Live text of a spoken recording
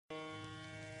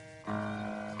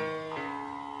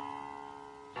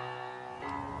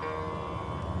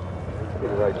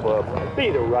right club. Be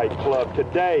the right club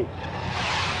today.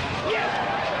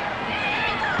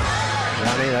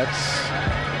 Johnny, that's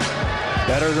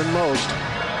better than most.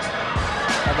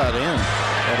 How about in?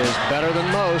 That is better than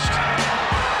most.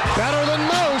 Better than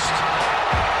most.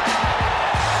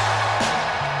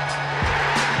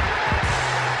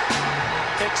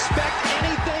 Expect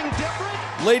anything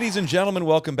different? Ladies and gentlemen,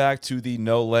 welcome back to the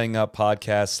No Laying Up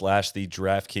podcast / the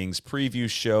DraftKings preview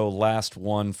show. Last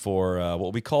one for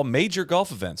what we call major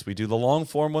golf events. We do the long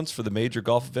form ones for the major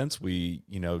golf events. We,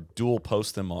 dual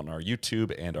post them on our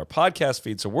YouTube and our podcast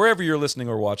feed. So wherever you're listening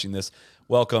or watching this,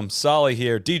 welcome. Solly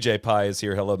here. DJ Pie is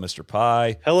here. Hello, Mr.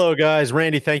 Pie. Hello, guys.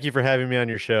 Randy, thank you for having me on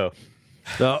your show.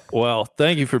 Well,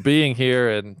 thank you for being here.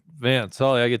 And man,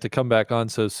 Solly, I get to come back on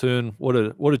so soon. What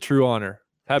a true honor.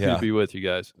 Happy to be with you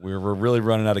guys. We're really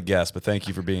running out of guests, but thank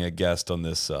you for being a guest on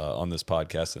this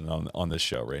podcast and on this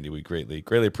show, Randy. We greatly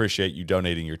appreciate you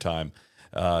donating your time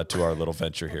to our little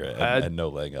venture here at No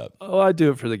Laying Up. Oh, I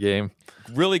do it for the game.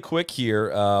 Really quick here,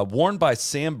 worn by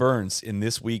Sam Burns in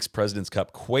this week's President's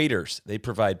Cup, Quaiders. They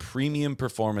provide premium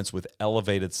performance with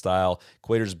elevated style.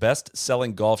 Quaiders'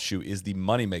 best-selling golf shoe is the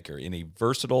Moneymaker. In a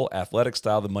versatile, athletic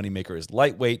style, the Moneymaker is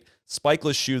lightweight,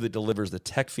 spikeless shoe that delivers the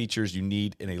tech features you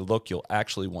need in a look you'll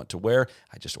actually want to wear.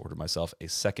 I just ordered myself a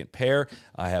second pair.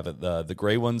 I have the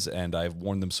gray ones, and I've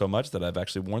worn them so much that I've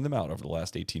actually worn them out over the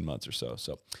last 18 months or so.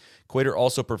 So Quaider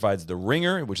also provides the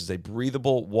Ringer, which is a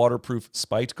breathable, waterproof,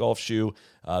 spiked golf shoe.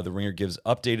 The Ringer gives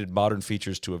updated modern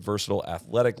features to a versatile,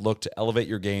 athletic look to elevate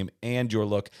your game and your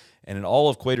look. And in all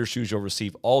of Quaiders shoes, you'll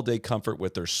receive all-day comfort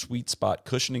with their sweet spot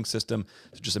cushioning system.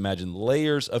 So just imagine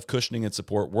layers of cushioning and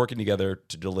support working together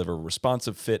to deliver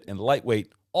responsive fit and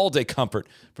lightweight all-day comfort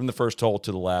from the first hole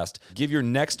to the last. Give your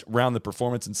next round the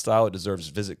performance and style it deserves.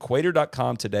 Visit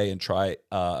Quaider.com today and try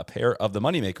a pair of the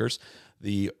Moneymakers,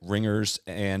 the Ringers,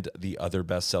 and the other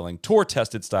best-selling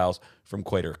tour-tested styles from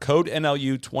Quaider. Code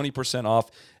NLU, 20% off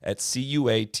at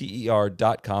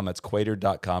CUATER.com. That's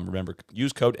Quaider.com. Remember,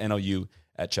 use code NLU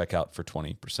at checkout for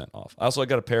 20% off. I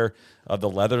got a pair of the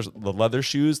leather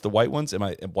shoes, the white ones, and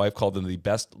my wife called them the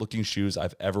best-looking shoes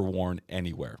I've ever worn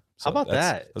anywhere. So how about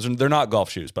that? They're not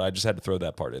golf shoes, but I just had to throw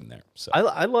that part in there. So I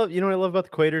love, what I love about the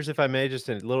Quaiders, if I may, just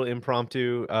a little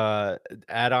impromptu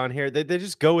add on here. They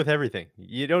just go with everything.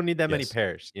 You don't need that many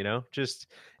pairs, just,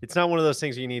 it's not one of those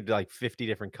things you need like 50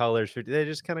 different colors. They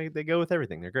just they go with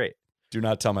everything. They're great. Do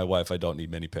not tell my wife I don't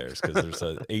need many pairs because there's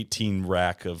an 18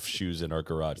 rack of shoes in our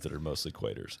garage that are mostly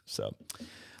Quaiders. So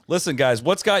listen, guys,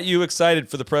 what's got you excited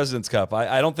for the President's Cup?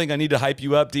 I don't think I need to hype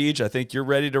you up, Deej. I think you're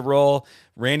ready to roll.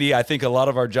 Randy, I think a lot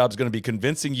of our job is going to be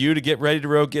convincing you to get ready to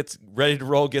roll, get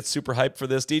super hyped for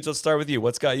this. Deej, let's start with you.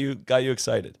 What's got you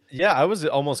excited? Yeah, I was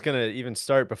almost going to even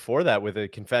start before that with a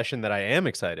confession that I am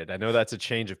excited. I know that's a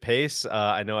change of pace.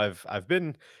 I know I've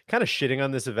been kind of shitting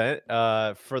on this event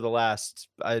for the last,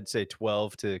 I'd say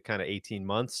 12 to kind of 18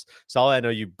 months. Solly, I know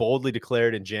you boldly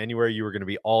declared in January you were going to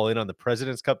be all in on the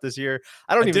President's Cup this year.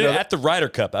 I did know at the Ryder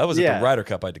Cup. I was at the Ryder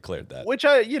Cup. I declared that. Which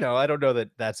I don't know that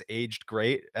that's aged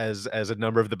great as a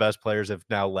number of the best players have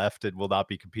now left and will not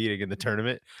be competing in the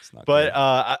tournament. But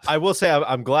I will say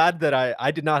I'm glad that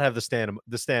I did not have the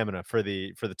stamina for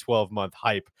the 12-month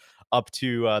hype up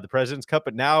to the President's Cup.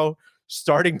 But now,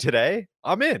 starting today,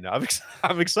 I'm in.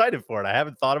 I'm excited for it. I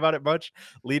haven't thought about it much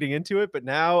leading into it, but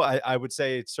now I would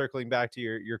say, circling back to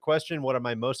your question, what am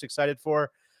I most excited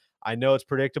for? I know it's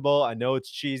predictable. I know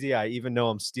it's cheesy. I even know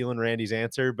I'm stealing Randy's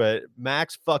answer, but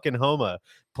Max fucking Homa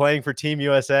playing for Team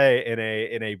USA in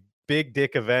a big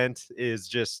dick event is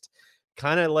just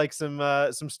kind of like some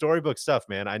storybook stuff,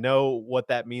 man. I know what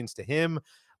that means to him.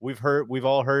 We've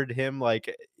all heard him,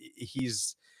 like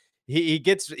he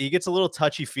gets a little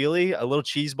touchy-feely, a little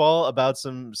cheeseball about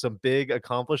some big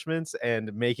accomplishments,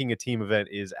 and making a team event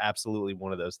is absolutely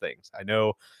one of those things. I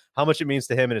know how much it means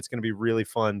to him, and it's going to be really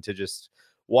fun to just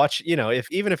watch,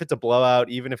 even if it's a blowout,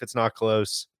 even if it's not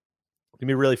close, it's going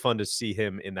to be really fun to see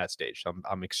him in that stage.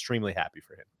 I'm extremely happy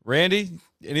for him. Randy,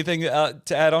 anything to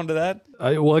add on to that?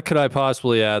 What could I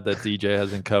possibly add that DJ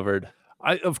hasn't covered?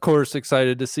 Of course,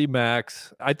 excited to see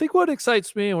Max. I think what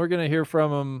excites me, and we're going to hear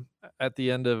from him at the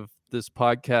end of this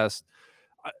podcast,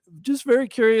 just very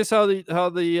curious how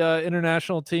the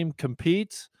international team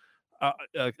competes.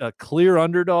 A clear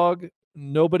underdog.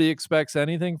 Nobody expects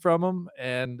anything from them,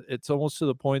 and it's almost to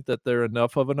the point that they're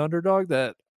enough of an underdog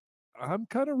that I'm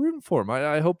kind of rooting for them.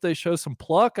 I hope they show some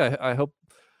pluck. I hope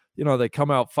they come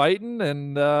out fighting,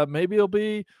 and maybe it'll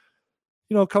be,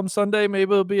 come Sunday,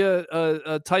 maybe it'll be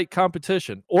a tight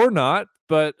competition or not.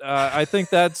 But I think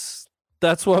that's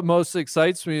that's what most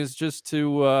excites me, is just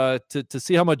to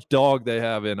see how much dog they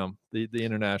have in them, the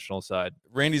international side.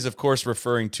 Randy's, of course,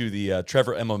 referring to the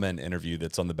Trevor Immelman interview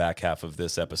that's on the back half of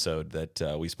this episode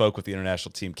that we spoke with the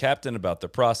international team captain about the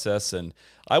process, and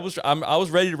I was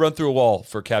ready to run through a wall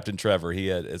for Captain Trevor. He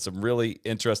had some really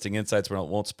interesting insights. We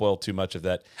won't spoil too much of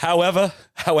that. However,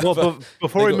 well,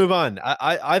 before we move on,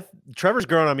 I Trevor's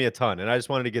grown on me a ton, and I just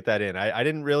wanted to get that in. I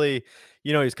didn't really,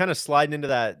 he's kind of sliding into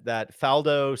that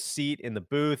Faldo seat in the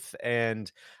booth,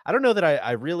 and I don't know that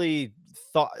I really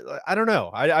thought, I don't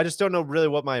know. I just don't know really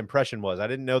what my impression was. I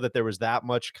didn't know that there was that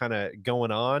much kind of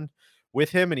going on with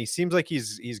him, and he seems like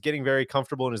he's getting very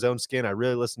comfortable in his own skin. I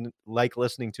really like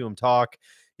listening to him talk.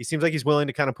 He seems like he's willing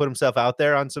to kind of put himself out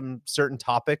there on some certain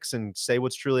topics and say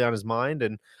what's truly on his mind.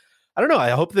 And I don't know. I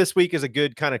hope this week is a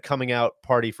good kind of coming out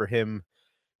party for him.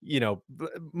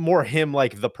 More him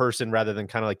like the person rather than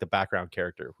kind of like the background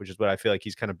character, which is what I feel like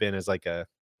he's kind of been as like a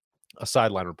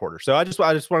sideline reporter. So I just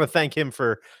want to thank him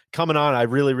for coming on. I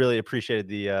really, really appreciated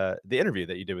the interview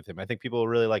that you did with him. I think people will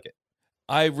really like it.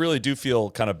 I really do feel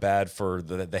kind of bad for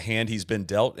the hand he's been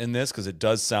dealt in this, because it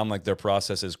does sound like their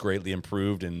process is greatly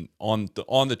improved and on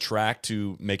the track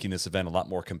to making this event a lot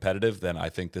more competitive than I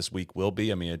think this week will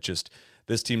be. I mean,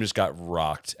 this team just got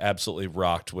rocked, absolutely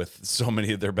rocked, with so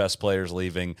many of their best players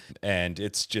leaving. And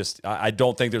it's just, I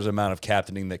don't think there's an amount of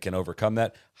captaining that can overcome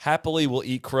that. Happily, we'll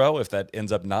eat crow if that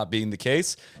ends up not being the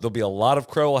case. There'll be a lot of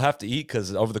crow we'll have to eat,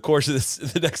 because over the course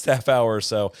of the next half hour or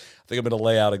so, I think I'm going to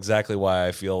lay out exactly why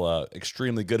I feel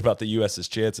extremely good about the U.S.'s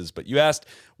chances. But you asked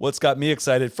what's got me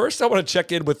excited. First, I want to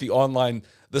check in with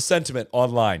the sentiment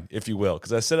online, if you will,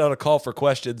 because I sent out a call for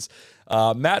questions.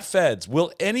 Matt Feds,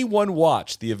 will anyone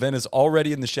watch? The event is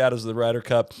already in the shadows of the Ryder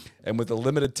Cup, and with a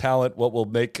limited talent, what will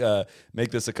make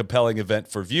this a compelling event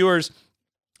for viewers?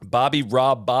 Bob,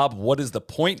 what is the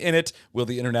point in it? Will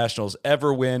the internationals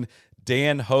ever win?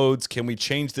 Dan Hodes, can we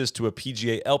change this to a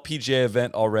LPGA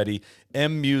event already?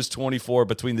 M Muse 24,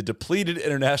 between the depleted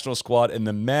international squad and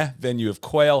the meh venue of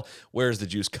Quail, where's the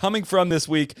juice coming from this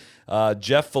week?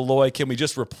 Jeff Falloy, can we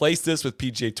just replace this with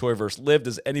PGA Tour versus Live?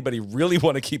 Does anybody really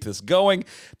want to keep this going?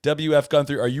 WF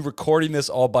Gunther, are you recording this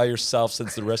all by yourself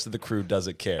since the rest of the crew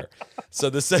doesn't care? So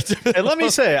the sentiment. And let me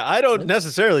say, I don't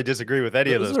necessarily disagree with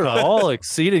any of those. Those are all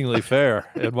exceedingly fair,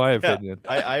 in my opinion.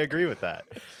 I agree with that.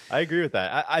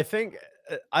 I think,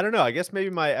 I don't know. I guess maybe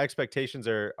my expectations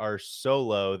are so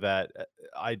low that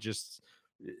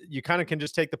you kind of can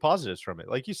just take the positives from it.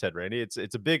 Like you said, Randy, it's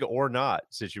a big or not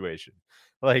situation.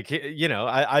 Like,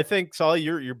 I think, Solly,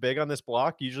 you're big on this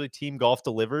block. Usually Team Golf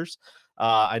delivers.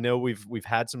 I know we've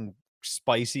had some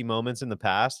spicy moments in the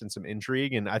past and some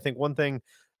intrigue. And I think one thing,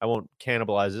 I won't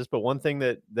cannibalize this, but one thing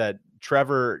that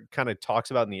Trevor kind of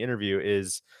talks about in the interview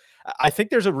is, I think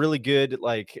there's a really good,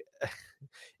 like,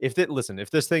 if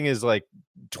this thing is like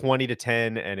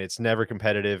 20-10 and it's never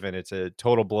competitive and it's a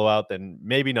total blowout, then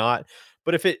maybe not.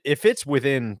 But if it's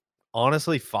within,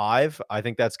 honestly, 5, I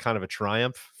think that's kind of a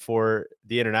triumph for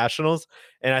the internationals.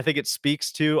 And I think it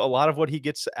speaks to a lot of what he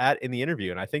gets at in the interview.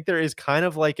 And I think there is kind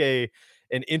of like an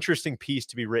interesting piece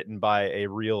to be written by a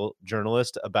real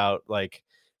journalist about, like,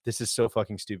 this is so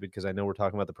fucking stupid, because I know we're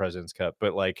talking about the President's Cup,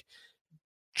 but like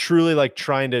truly like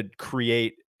trying to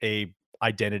create a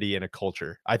identity and a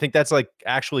culture. I think that's like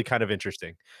actually kind of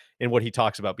interesting in what he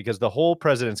talks about, because the whole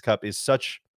President's Cup is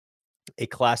such a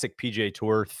classic PGA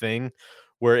Tour thing,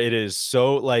 where it is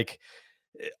so like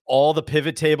all the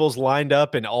pivot tables lined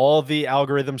up and all the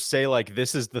algorithms say like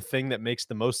this is the thing that makes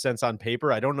the most sense on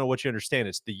paper. I don't know what you understand.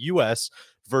 It's the US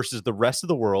versus the rest of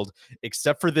the world,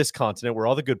 except for this continent where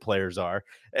all the good players are.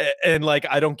 And like,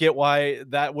 I don't get why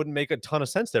that wouldn't make a ton of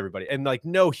sense to everybody. And like,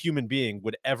 no human being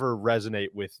would ever resonate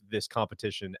with this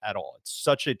competition at all. It's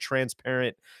such a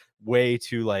transparent way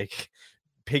to like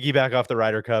piggyback off the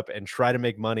Ryder Cup and try to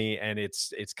make money, and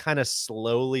it's kind of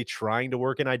slowly trying to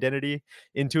work an identity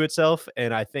into itself.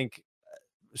 And I think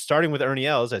starting with Ernie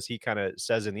Els, as he kind of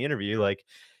says in the interview, like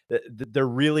they're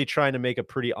really trying to make a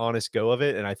pretty honest go of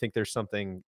it, and I think there's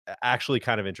something actually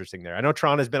kind of interesting there. I know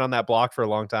Tron has been on that block for a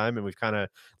long time and we've kind of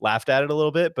laughed at it a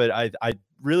little bit, but I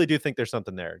really do think there's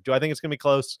something there. Do I think it's gonna be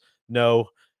close? No.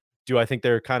 Do I think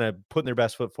they're kind of putting their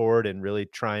best foot forward and really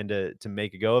trying to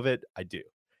make a go of it? I do.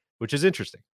 Which is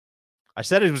interesting. I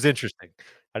said it was interesting.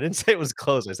 I didn't say it was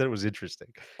close. I said it was interesting.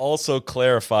 Also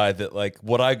clarify that like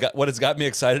what has got me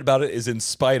excited about it is in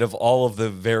spite of all of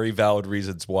the very valid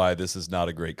reasons why this is not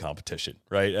a great competition,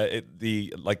 right?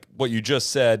 Like what you just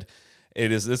said,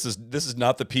 This is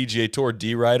not the PGA Tour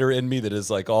D rider in me that is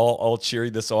like all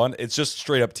cheering this on. It's just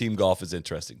straight up team golf is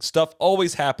interesting. Stuff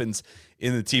always happens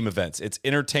in the team events. It's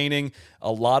entertaining.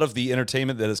 A lot of the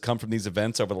entertainment that has come from these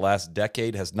events over the last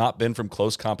decade has not been from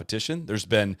close competition. There's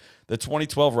been the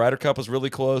 2012 Ryder Cup was really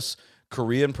close.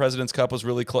 Korean President's Cup was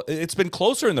really close. It's been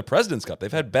closer in the President's Cup.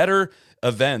 They've had better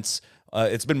events.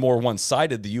 It's been more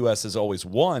one-sided. The U.S. has always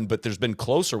won, but there's been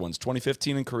closer ones.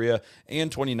 2015 in Korea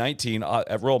and 2019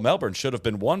 at Royal Melbourne should have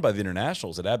been won by the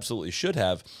internationals. It absolutely should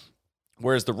have.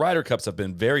 Whereas the Ryder Cups have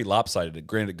been very lopsided.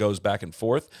 Granted, it goes back and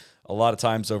forth a lot of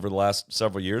times over the last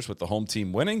several years with the home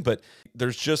team winning, but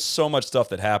there's just so much stuff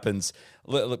that happens.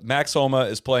 Max Homa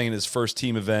is playing in his first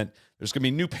team event. There's going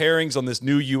to be new pairings on this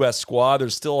new U.S. squad.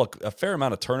 There's still a fair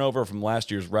amount of turnover from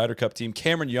last year's Ryder Cup team.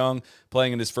 Cameron Young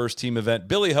playing in his first team event.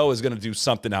 Billy Ho is going to do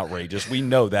something outrageous. We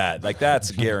know that. Like,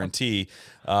 that's a guarantee.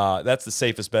 That's the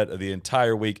safest bet of the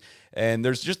entire week. And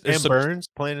there's Sam Burns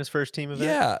playing his first team event.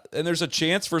 Yeah, and there's a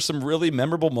chance for some really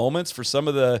memorable moments for some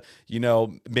of the,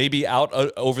 maybe out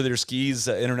over their skis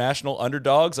international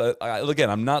underdogs.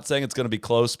 Again, I'm not saying it's going to be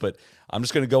close, but I'm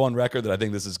just going to go on record that I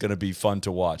think this is going to be fun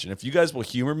to watch. And if you guys will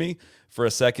humor me for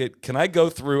a second, can I go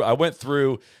through? I went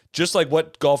through just like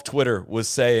what Golf Twitter was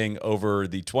saying over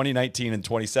the 2019 and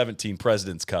 2017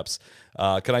 President's Cups.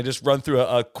 Can I just run through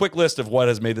a quick list of what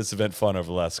has made this event fun over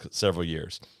the last several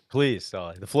years? Please,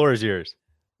 Solly. The floor is yours.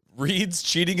 Reed's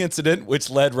cheating incident, which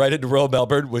led right into Royal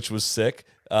Melbourne, which was sick.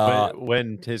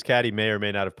 When his caddy may or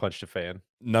may not have punched a fan.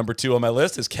 Number 2 on my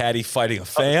list is caddy fighting a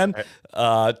fan.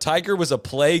 Tiger was a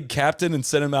plague captain and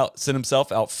sent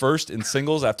himself out first in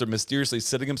singles after mysteriously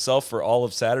sitting himself for all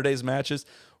of Saturday's matches.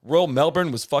 Royal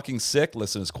Melbourne was fucking sick.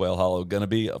 Listen, is Quail Hollow going to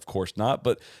be? Of course not.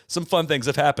 But some fun things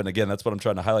have happened. Again, that's what I'm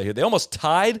trying to highlight here. They almost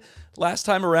tied last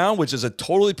time around, which is a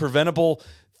totally preventable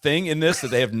thing in this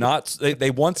that they have not. They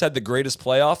once had the greatest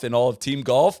playoff in all of team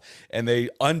golf, and they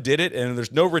undid it, and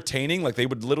there's no retaining. Like, they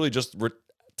would literally just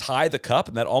tie the cup,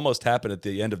 and that almost happened at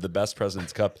the end of the best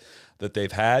President's Cup that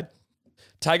they've had.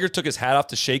 Tiger took his hat off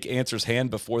to shake Answer's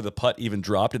hand before the putt even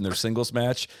dropped in their singles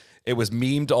match. It was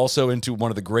memed also into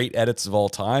one of the great edits of all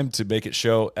time to make it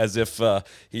show as if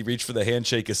he reached for the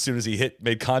handshake as soon as he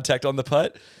made contact on the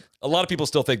putt. A lot of people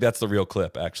still think that's the real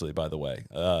clip, actually, by the way.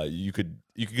 You could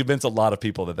convince a lot of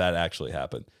people that actually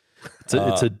happened.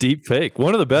 It's a deep fake.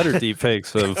 One of the better deep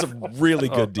fakes of it's a really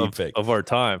good deep fake of our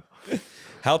time.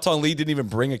 Hao Tong Lee didn't even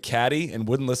bring a caddy and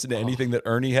wouldn't listen to anything that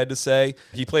Ernie had to say.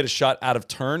 He played a shot out of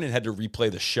turn and had to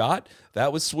replay the shot.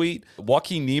 That was sweet.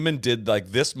 Joaquin Niemann did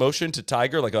like this motion to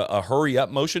Tiger, like a hurry up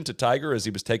motion to Tiger as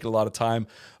he was taking a lot of time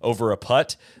over a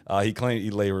putt. He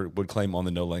later would claim on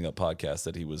the No Laying Up podcast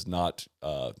that he was not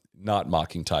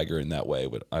mocking Tiger in that way,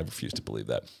 but I refuse to believe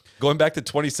that. Going back to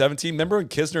 2017, remember when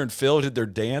Kisner and Phil did their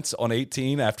dance on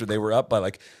 18 after they were up by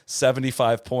like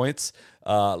 75 points?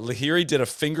 Lahiri did a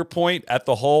finger point at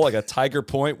the hole, like a Tiger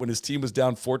point, when his team was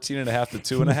down 14.5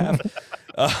 to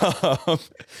 2.5.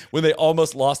 When they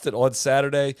almost lost it on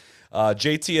Saturday.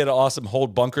 JT had an awesome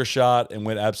hold bunker shot and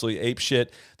went absolutely ape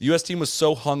shit. The U.S. team was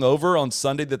so hungover on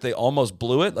Sunday that they almost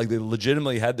blew it. Like, they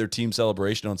legitimately had their team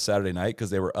celebration on Saturday night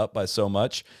because they were up by so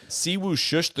much. Siwoo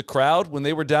shushed the crowd when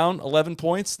they were down 11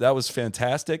 points. That was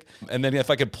fantastic. And then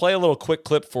if I could play a little quick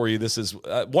clip for you, this is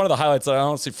one of the highlights that I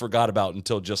honestly forgot about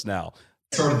until just now.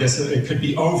 Sort of this, it could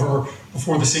be over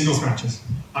before the singles matches.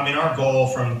 I mean, our goal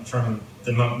from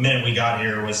the minute we got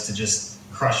here was to just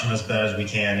crush them as best as we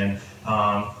can. And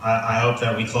I hope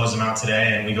that we close them out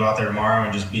today and we go out there tomorrow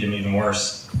and just beat them even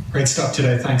worse. Great stuff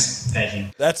today. Thanks. Thank you.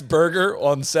 That's Berger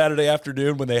on Saturday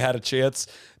afternoon when they had a chance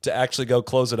to actually go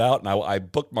close it out. And I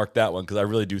bookmarked that one because I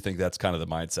really do think that's kind of the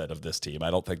mindset of this team.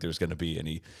 I don't think there's going to be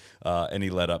any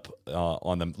let up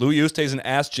on them. Louis Oosthuizen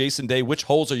asked Jason Day, which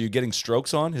holes are you getting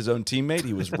strokes on? His own teammate.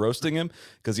 He was roasting him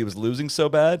because he was losing so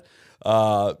bad.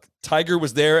 Tiger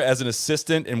was there as an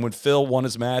assistant, and when Phil won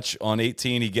his match on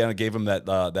 18, he kind of gave him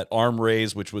that arm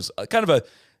raise, which was kind of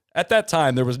at that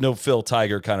time, there was no Phil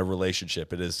Tiger kind of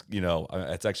relationship. It is,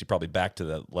 it's actually probably back to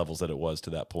the levels that it was to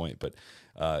that point, but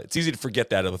it's easy to forget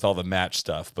that with all the match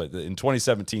stuff. But in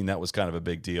 2017, that was kind of a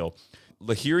big deal.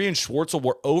 Lahiri and Schwartzel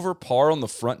were over par on the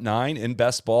front 9 in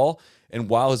best ball, and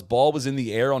while his ball was in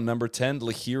the air on number 10,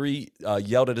 Lahiri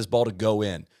yelled at his ball to go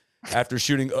in after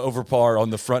shooting over par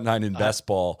on the front 9 in best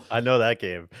ball. I know that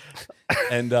game.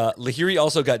 And Lahiri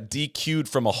also got DQ'd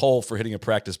from a hole for hitting a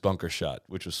practice bunker shot,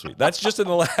 which was sweet. That's just in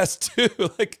the last 2.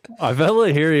 I bet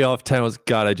Lahiri off 10 was,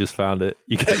 God, I just found it.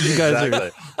 You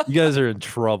guys are in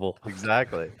trouble.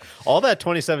 Exactly. All that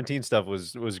 2017 stuff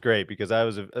was great because I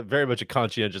was very much a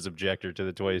conscientious objector to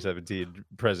the 2017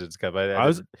 President's Cup.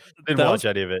 I didn't watch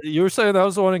any of it. You were saying that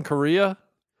was the one in Korea?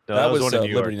 No, that was one in New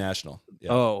York. Liberty National.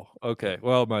 Yeah. Oh, okay.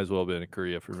 Well, it might as well have been in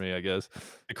Korea for me, I guess.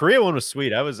 The Korea one was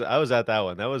sweet. I was at that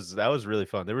one. That was really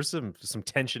fun. There was some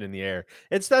tension in the air.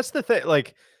 That's the thing.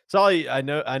 Like, Solly, I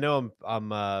know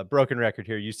I'm broken record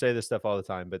here. You say this stuff all the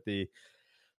time, but the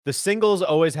singles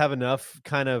always have enough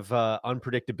kind of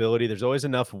unpredictability. There's always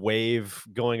enough wave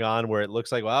going on where it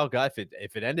looks like, wow, God,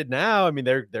 if it ended now, I mean,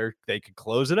 they could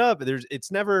close it up. It's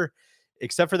never,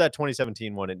 except for that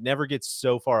 2017 one, it never gets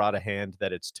so far out of hand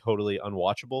that it's totally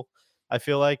unwatchable, I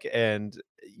feel like. And,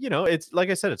 it's like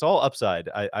I said, it's all upside,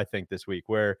 I think, this week,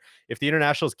 where if the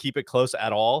internationals keep it close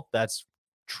at all, that's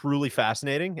truly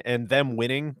fascinating. And them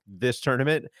winning this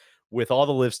tournament with all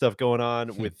the live stuff going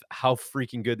on, with how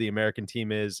freaking good the American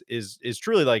team is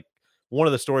truly like one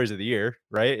of the stories of the year,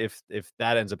 right? If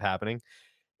that ends up happening.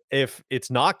 If it's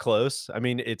not close, I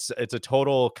mean, it's a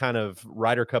total kind of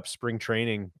Ryder Cup spring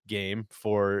training game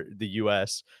for the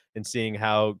U.S. and seeing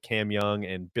how Cam Young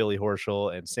and Billy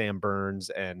Horschel and Sam Burns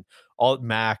and all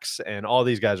Max and all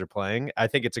these guys are playing. I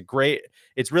think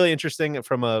it's really interesting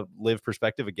from a live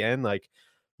perspective. Again, like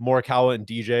Morikawa and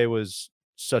DJ was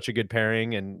such a good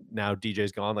pairing, and now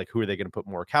DJ's gone. Like, who are they going to put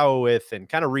Morikawa with? And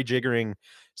kind of rejiggering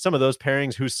some of those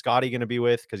pairings. Who's Scotty going to be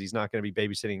with? Because he's not going to be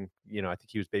babysitting. I think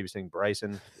he was babysitting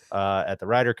Bryson at the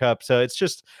Ryder Cup. So it's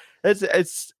just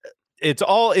it's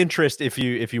all interest if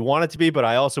you want it to be. But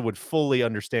I also would fully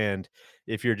understand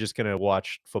if you're just going to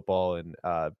watch football and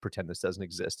pretend this doesn't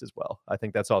exist as well. I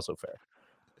think that's also fair.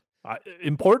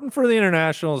 Important for the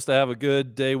internationals to have a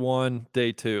good day one,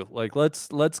 day two. Like, let's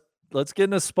get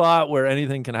in a spot where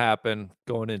anything can happen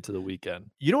going into the weekend.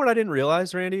 You know what I didn't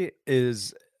realize, Randy,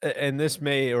 is, and this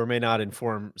may or may not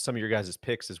inform some of your guys'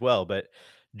 picks as well, but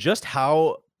just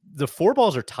how the four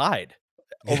balls are tied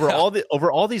over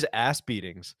all these ass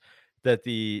beatings that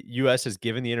the U.S. has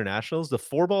given the internationals. The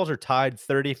four balls are tied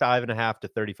 35.5 to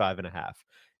 35.5.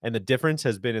 And the difference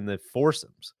has been in the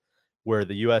foursomes, where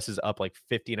the U.S. is up like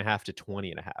 50.5 to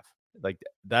 20.5. Like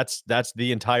that's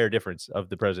the entire difference of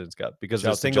the President's Cup, because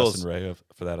the singles, Justin Ray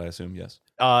for that, I assume. Yes.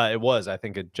 It was, I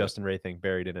think, a Justin Ray thing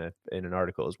buried in an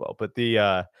article as well. But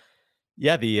the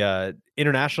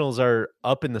internationals are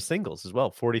up in the singles as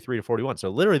well, 43 to 41. So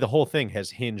literally the whole thing has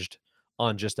hinged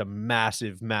on just a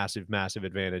massive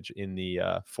advantage in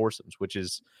the foursomes, which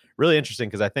is really interesting,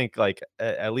 because I think, like,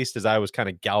 at least as I was kind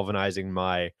of galvanizing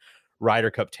my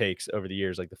Ryder Cup takes over the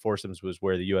years, like the foursomes was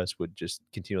where the U.S. would just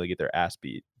continually get their ass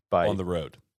beat. On the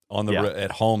road.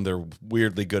 At home, they're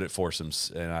weirdly good at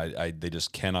foursomes, and they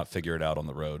just cannot figure it out on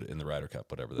the road in the Ryder Cup,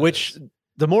 whatever that is.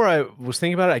 The more I was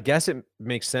thinking about it, I guess it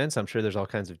makes sense. I'm sure there's all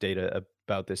kinds of data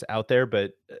about this out there,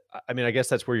 but I mean, I guess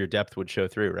that's where your depth would show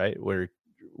through, right? Where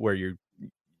you're,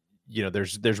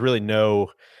 there's really no,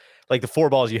 like, the four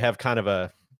balls, you have kind of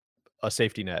a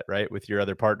safety net, right, with your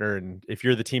other partner. And if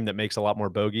you're the team that makes a lot more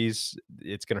bogeys,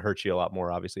 it's going to hurt you a lot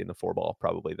more, obviously, in the four ball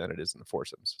probably than it is in the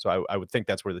foursomes. So I would think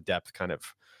that's where the depth kind of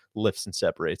lifts and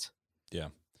separates. Yeah.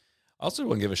 I also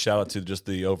want to give a shout out to just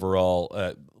the overall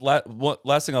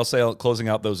last thing I'll say, closing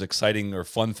out those exciting or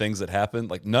fun things that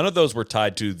happened. Like, none of those were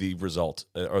tied to the result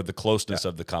or the closeness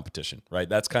of the competition, right?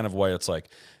 That's kind of why it's like,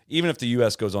 even if the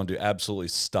U.S. goes on to absolutely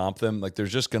stomp them, like,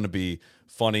 there's just going to be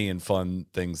funny and fun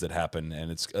things that happen.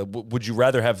 And it's would you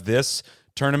rather have this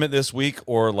tournament this week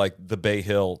or like the Bay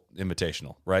Hill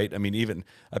Invitational, right? I mean, even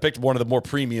I picked one of the more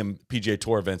premium PGA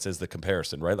Tour events as the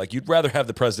comparison, right? Like, you'd rather have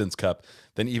the President's Cup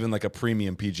than even like a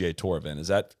premium PGA Tour event. Is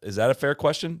that a fair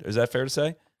question? Is that fair to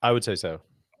say? I would say so.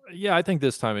 Yeah, I think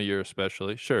this time of year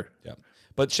especially. Sure. Yeah.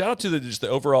 But shout out to just the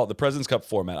overall, the President's Cup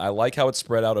format. I like how it's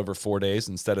spread out over 4 days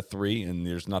instead of 3, and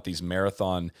there's not these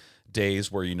marathon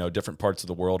days where, different parts of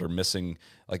the world are missing.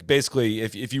 Like, basically,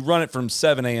 if you run it from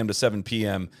 7 a.m. to 7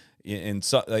 p.m., in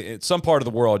some part of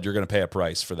the world, you're going to pay a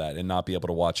price for that and not be able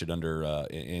to watch it under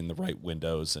in the right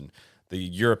windows. And the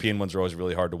European ones are always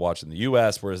really hard to watch in the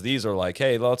U.S., whereas these are like,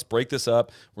 hey, let's break this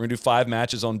up. We're going to do 5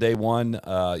 matches on day 1,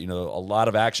 a lot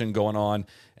of action going on,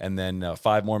 and then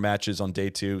 5 more matches on day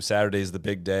 2. Saturday's the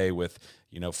big day with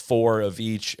 4 of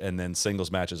each, and then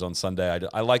singles matches on Sunday.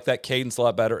 I like that cadence a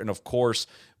lot better. And of course,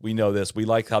 we know this. We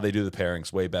like how they do the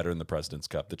pairings way better in the President's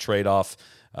Cup. The trade-off,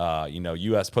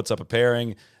 U.S. puts up a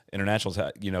pairing. Internationals,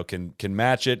 can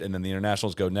match it, and then the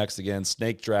internationals go next again.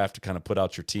 Snake draft to kind of put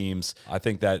out your teams. I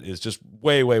think that is just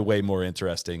way, way, way more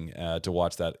interesting to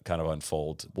watch that kind of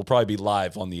unfold. We'll probably be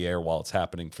live on the air while it's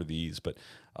happening for these, but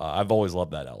I've always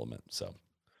loved that element. So, do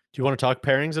you want to talk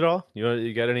pairings at all?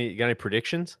 You got any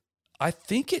predictions? I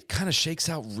think it kind of shakes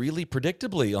out really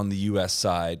predictably on the U.S.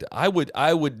 side. I would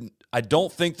I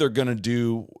don't think they're going to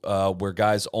do where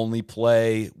guys only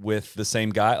play with the same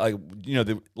guy. Like,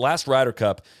 the last Ryder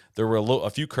Cup, there were a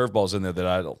few curveballs in there that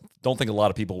I don't think a lot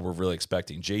of people were really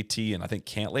expecting. JT and I think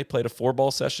Cantlay played a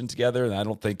 4-ball session together, and I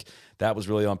don't think that was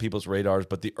really on people's radars.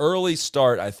 But the early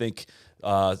start, I think,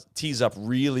 tees up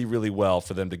really, really well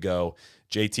for them to go.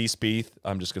 JT Spieth,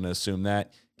 I'm just going to assume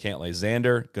that. Cantlay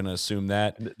Xander, going to assume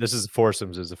that. This is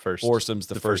foursomes is the first. Foursomes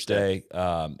the first day.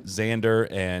 Xander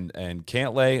and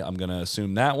Cantlay, I'm going to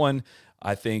assume that one.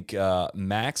 I think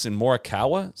Max and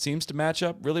Morikawa seems to match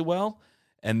up really well.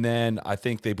 And then I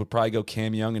think they would probably go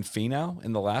Cam Young and Finau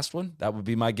in the last one. That would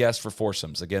be my guess for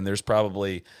foursomes. Again, there's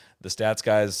probably the stats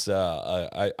guys.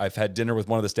 I've had dinner with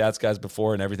one of the stats guys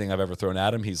before, and everything I've ever thrown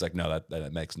at him, he's like, no,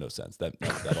 that makes no sense. That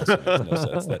also makes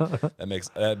no sense.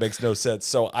 That makes no sense.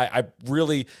 So I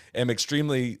really am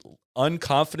extremely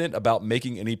unconfident about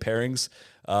making any pairings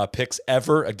picks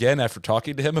ever again after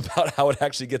talking to him about how it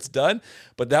actually gets done.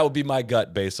 But that would be my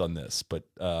gut based on this. But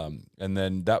and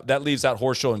then that leaves out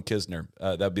Horschel and Kisner.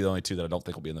 That would be the only two that I don't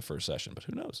think will be in the first session. But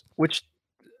who knows?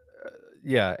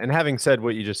 Yeah, and having said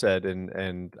what you just said,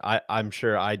 and I'm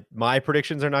sure my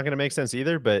predictions are not going to make sense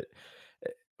either. But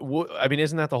I mean,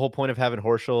 isn't that the whole point of having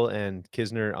Horschel and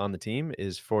Kisner on the team,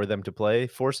 is for them to play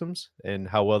foursomes and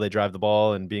how well they drive the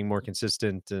ball and being more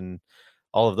consistent and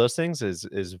all of those things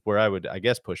is where I would, I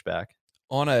guess, push back.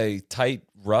 On a tight,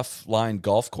 rough line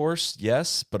golf course,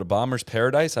 yes, but a bomber's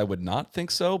paradise, I would not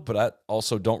think so. But I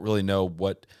also don't really know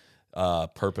what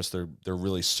purpose they're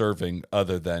really serving,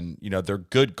 other than they're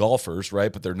good golfers,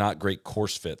 right? But they're not great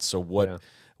course fits. So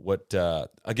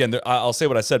again, I'll say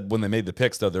what I said when they made the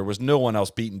picks, though. There was no one else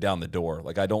beating down the door.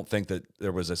 Like, I don't think that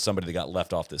there was somebody that got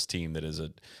left off this team that is a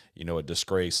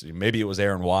disgrace. Maybe it was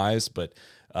Aaron Wise, but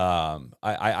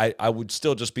I would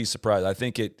still just be surprised. I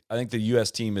think the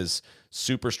U.S. team is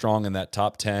super strong in that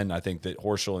top 10. I think that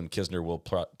Horschel and Kisner will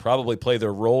probably play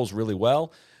their roles really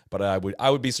well, but I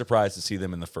would be surprised to see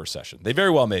them in the first session. They very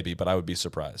well may be, but I would be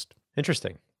surprised.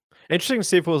 Interesting to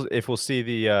see if we'll see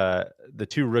the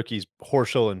two rookies,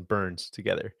 Horschel and Burns,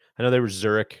 together. I know they were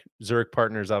Zurich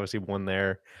partners, obviously one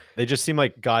there. They just seem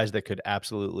like guys that could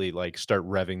absolutely start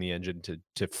revving the engine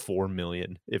to 4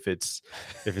 million if it's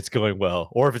going well,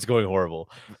 or if it's going horrible.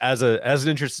 As an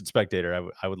interested spectator,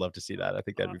 I would love to see that. I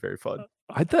think that'd be very fun.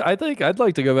 I think I'd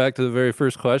like to go back to the very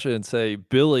first question and say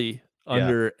Billy,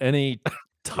 under any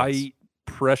tight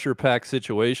pressure pack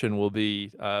situation, will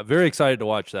be very excited to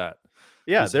watch that.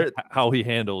 Yeah, how he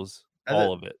handles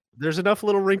all of it. There's enough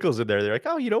little wrinkles in there. They're like,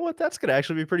 oh, you know what? That's going to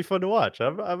actually be pretty fun to watch.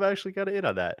 I'm actually kind of in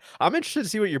on that. I'm interested to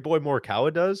see what your boy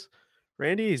Morikawa does.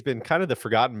 Randy, he's been kind of the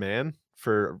forgotten man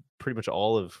for pretty much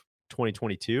all of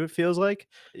 2022. It feels like,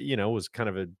 was kind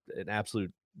of an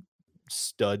absolute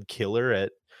stud killer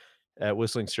at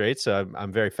Whistling Straits. So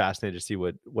I'm very fascinated to see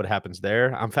what happens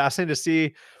there. I'm fascinated to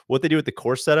see what they do with the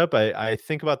course setup. I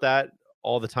think about that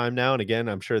all the time now. And again,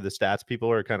 I'm sure the stats people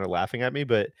are kind of laughing at me,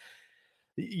 but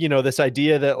this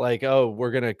idea that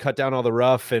we're going to cut down all the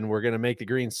rough and we're going to make the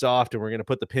green soft and we're going to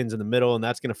put the pins in the middle and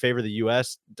that's going to favor the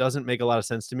US doesn't make a lot of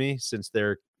sense to me, since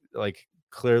they're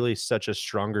clearly such a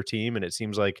stronger team. And it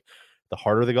seems like the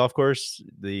harder the golf course,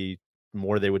 the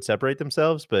more they would separate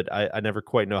themselves. But I never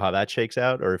quite know how that shakes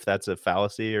out, or if that's a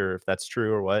fallacy or if that's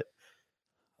true or what.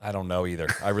 I don't know either.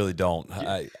 I really don't.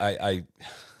 I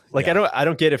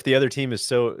don't get, if the other team is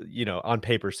so, on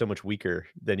paper, so much weaker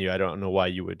than you, I don't know why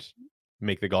you would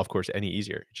make the golf course any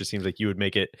easier. It just seems like you would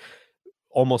make it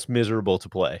almost miserable to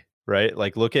play, right?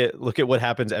 Look at what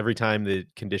happens every time the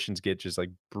conditions get just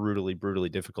brutally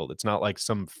difficult. It's not like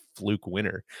some fluke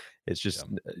winner. It's just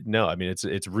no. I mean,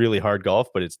 it's really hard golf,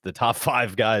 but it's the top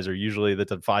 5 guys are usually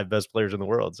the 5 best players in the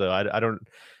world. So I don't.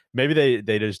 Maybe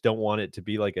they just don't want it to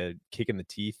be like a kick in the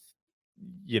teeth,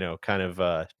 kind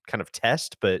of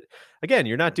test. But again,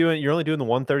 you're only doing the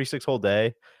 136 hole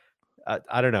day.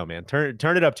 I don't know, man.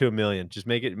 Turn it up to 1 million. Just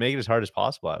make it as hard as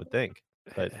possible, I would think.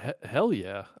 But hell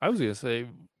yeah. I was gonna say,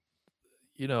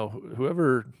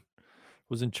 whoever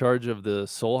was in charge of the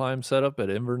Solheim setup at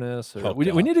Inverness,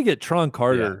 we need to get Tron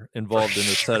Carter involved in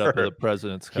the setup of the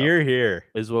President's Cup. Here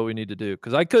is what we need to do,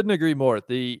 because I couldn't agree more.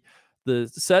 The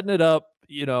setting it up,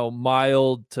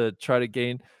 mild to try to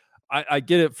gain. I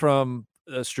get it from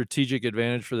a strategic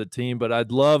advantage for the team, but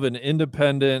I'd love an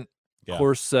independent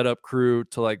course setup crew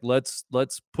to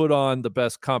let's put on the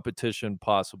best competition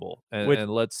possible and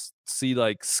let's see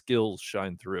skills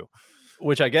shine through.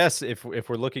 Which I guess if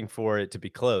we're looking for it to be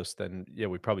close, then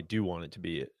we probably do want it to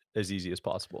be as easy as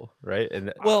possible, right?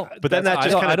 And but then that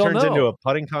just kind of turns into a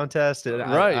putting contest. And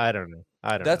right? I don't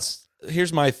know.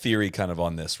 Here's my theory kind of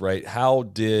on this, right? How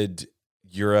did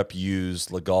Europe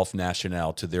used Le Golf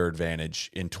National to their advantage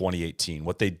in 2018.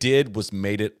 What they did was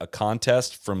made it a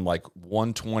contest from like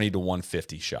 120 to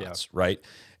 150 shots, right?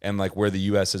 And like where the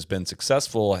U.S. has been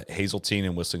successful, Hazeltine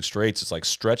and Whistling Straits, it's like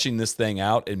stretching this thing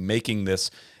out and making this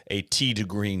a tee to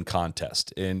green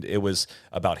contest. And it was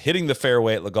about hitting the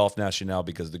fairway at Le Golf National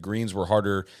because the greens were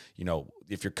harder, you know,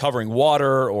 if you're covering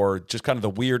water or just kind of the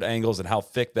weird angles and how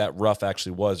thick that rough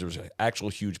actually was. There was an actual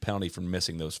huge penalty for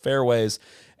missing those fairways.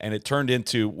 And it turned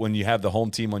into, when you have the home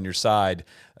team on your side,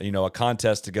 you know, a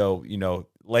contest to go, you know,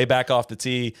 lay back off the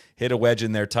tee, hit a wedge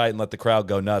in there tight and let the crowd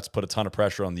go nuts, put a ton of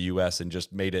pressure on the U.S. and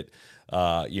just made it,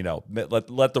 you know,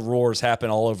 let the roars happen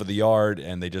all over the yard.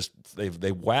 And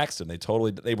they waxed them.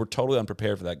 They were totally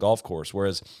unprepared for that golf course.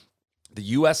 Whereas the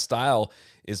U.S. style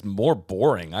is more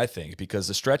boring, I think, because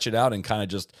to stretch it out and kind of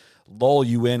just lull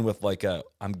you in with like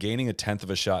I'm gaining a tenth of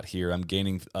a shot here. I'm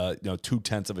gaining,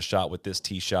 2/10 of a shot with this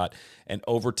tee shot. And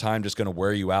over time, just going to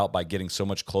wear you out by getting so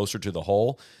much closer to the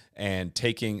hole and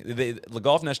Le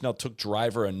Golf National took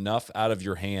driver enough out of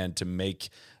your hand to make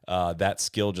that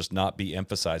skill just not be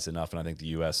emphasized enough. And I think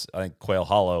I think Quail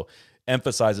Hollow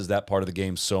emphasizes that part of the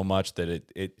game so much that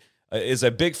it is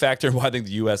a big factor in why I think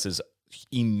the U.S. is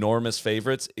enormous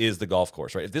favorites is the golf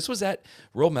course, right? If this was at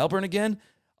Royal Melbourne again,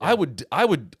 I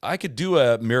could do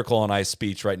a Miracle on Ice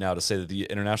speech right now to say that the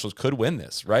internationals could win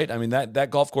this, right? I mean, that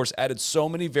golf course added so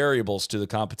many variables to the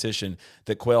competition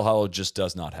that Quail Hollow just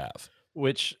does not have.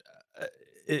 Which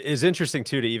is interesting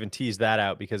too, to even tease that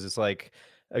out, because it's like,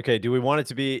 okay, do we want it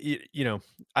to be, you know,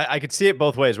 I could see it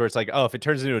both ways where it's like, oh, if it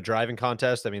turns into a driving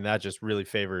contest, I mean, that just really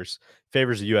favors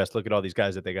the U.S. Look at all these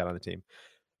guys that they got on the team.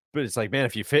 But it's like, man,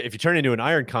 if you turn into an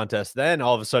iron contest, then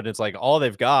all of a sudden it's like all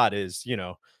they've got is, you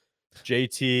know,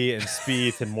 JT and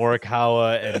Spieth and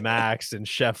Morikawa and Max and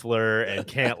Scheffler and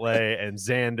Cantlay and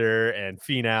Xander and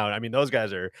Finau. I mean, those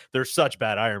guys they're such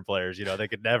bad iron players. You know, they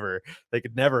could never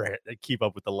keep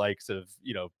up with the likes of,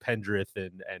 you know, Pendrith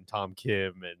and Tom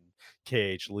Kim and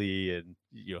KH Lee and,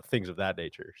 you know, things of that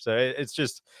nature. So it's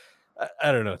just,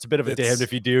 I don't know. It's a bit of a damned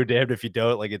if you do, damned if you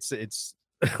don't. Like it's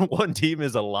one team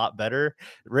is a lot better.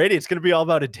 Brady, it's going to be all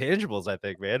about intangibles, I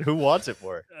think, man. Who wants it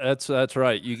more? That's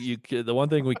right. You the one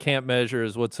thing we can't measure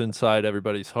is what's inside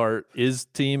everybody's heart. Is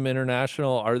Team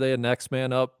International, are they a next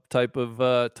man up type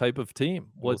of team?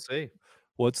 We'll see.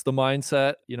 What's the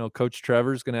mindset? You know, Coach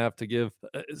Trevor's going to have to give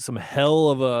some hell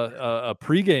of a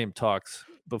pregame talks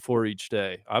before each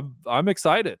day. I'm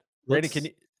excited.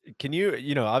 Brady, can you,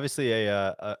 you know, obviously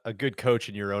a good coach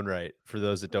in your own right. For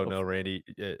those that don't know, Randy,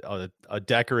 a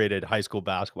decorated high school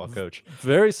basketball coach,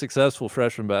 very successful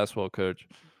freshman basketball coach.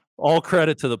 All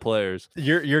credit to the players.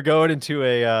 You're going into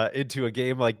a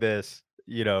game like this,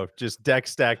 you know, just deck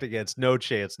stacked against, no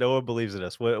chance, no one believes in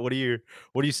us. What are you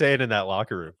saying in that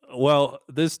locker room? Well,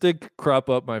 this did crop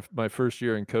up my first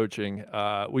year in coaching.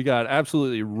 We got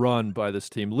absolutely run by this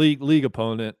team, league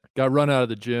opponent. Got run out of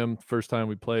the gym first time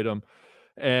we played them.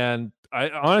 And I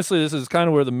honestly, this is kind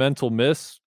of where the mental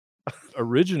miss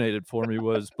originated for me.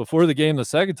 Was before the game the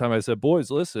second time I said, boys,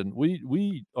 listen,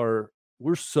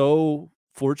 we're so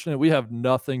fortunate. We have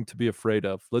nothing to be afraid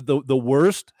of. The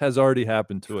worst has already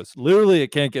happened to us. Literally, it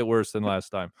can't get worse than last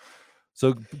time.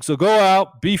 So go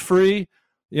out, be free,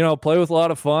 you know, play with a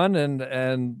lot of fun,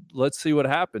 and let's see what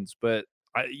happens. But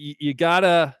you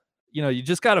gotta, you know, you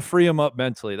just gotta free them up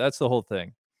mentally. That's the whole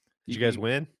thing. Did you guys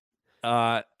win?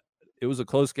 It was a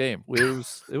close game.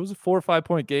 It was a 4 or 5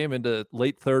 point game into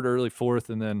late third, early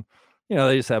fourth, and then, you know,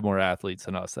 they just have more athletes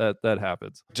than us. That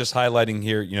happens. Just highlighting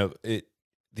here, you know,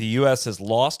 the U.S. has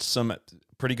lost some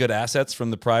pretty good assets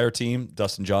from the prior team.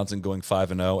 Dustin Johnson going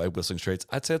 5-0 at Whistling Straits.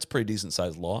 I'd say it's a pretty decent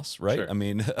sized loss, right? Sure. I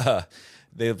mean,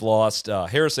 they've lost.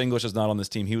 Harris English is not on this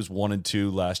team. He was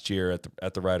 1-2 last year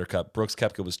at the Ryder Cup. Brooks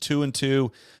Koepka was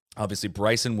 2-2. Obviously,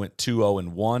 Bryson went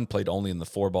 2-0-1, played only in the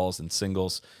 4 balls and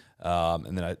singles.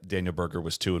 And then Daniel Berger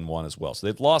was 2-1 as well. So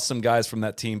they've lost some guys from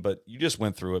that team, but you just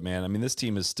went through it, man. I mean, this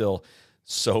team is still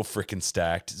so freaking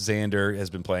stacked. Xander has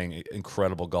been playing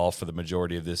incredible golf for the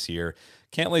majority of this year.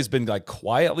 Cantlay's been like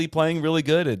quietly playing really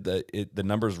good. The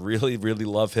numbers really, really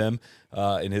love him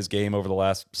in his game over the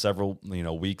last several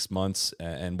weeks, months,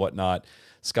 and whatnot.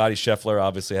 Scotty Scheffler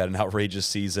obviously had an outrageous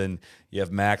season. You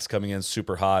have Max coming in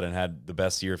super hot and had the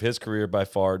best year of his career by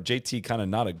far. JT kind of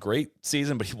not a great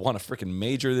season, but he won a freaking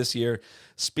major this year.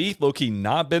 Spieth, low-key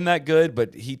not been that good,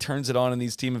 but he turns it on in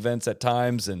these team events at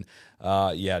times. And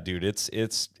yeah, dude,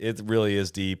 it really is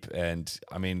deep. And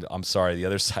I mean, I'm sorry, the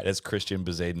other side has Christian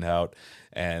Bezuidenhout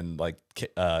and like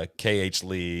KH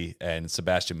Lee and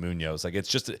Sebastian Munoz. Like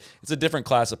it's a different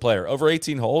class of player. Over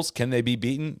 18 holes, can they be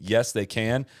beaten? Yes, they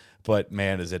can. But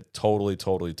man, is it totally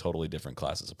different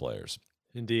classes of players.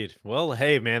 Indeed. Well,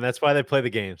 hey, man, that's why they play the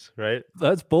games, right?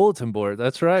 That's bulletin board.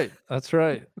 That's right. That's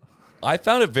right. I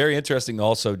found it very interesting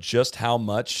also just how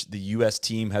much the U.S.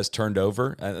 team has turned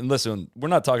over. And listen, we're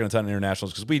not talking a ton of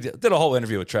internationals because we did a whole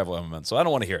interview with Trevor, Immelman, so I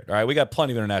don't want to hear it. All right, we got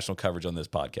plenty of international coverage on this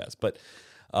podcast. But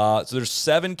so there's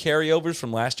 7 carryovers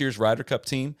from last year's Ryder Cup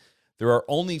team. There are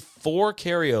only 4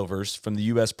 carryovers from the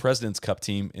U.S. President's Cup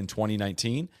team in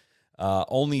 2019.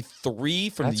 Only 3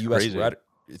 from That's the U.S. crazy. Ryder.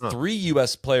 3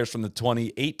 U.S. players from the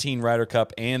 2018 Ryder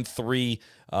Cup and 3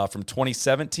 from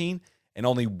 2017. And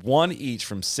only 1 each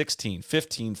from 16,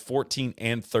 15, 14,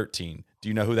 and 13. Do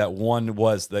you know who that one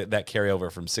was, that carryover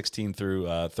from 16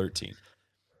 through 13?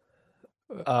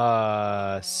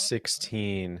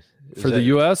 16. For the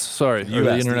U.S.? Sorry, The or the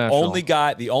U.S. international.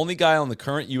 The only guy on the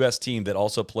current U.S. team that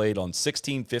also played on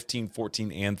 16, 15,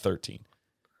 14, and 13.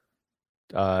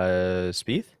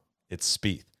 Spieth? It's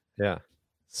Spieth. Yeah.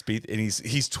 Spieth, and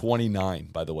he's 29,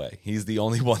 by the way. He's the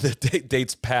only one that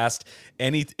dates past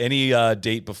any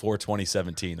date before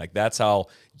 2017. Like, that's how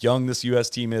young this U.S.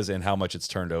 team is and how much it's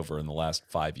turned over in the last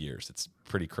 5 years. It's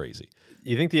pretty crazy.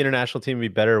 You think the international team would be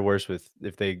better or worse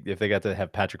if they got to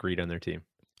have Patrick Reed on their team?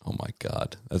 Oh my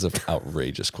God, that's an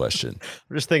outrageous question.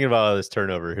 I'm just thinking about all this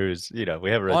turnover. Who's we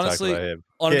haven't really Honestly, talked about him.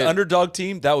 On an underdog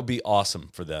team, that would be awesome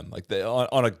for them. Like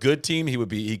on a good team,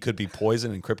 he could be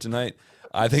poison and kryptonite.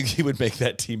 I think he would make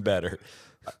that team better.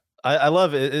 I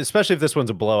love it, especially if this one's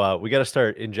a blowout. We got to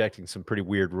start injecting some pretty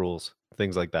weird rules,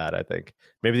 things like that. I think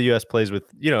maybe the U.S. plays with,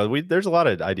 there's a lot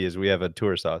of ideas we have at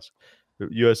Tour Sauce. The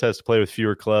U.S. has to play with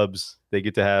fewer clubs. They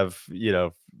get to have,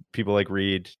 people like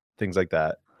Reed, things like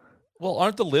that. Well,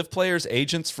 aren't the live players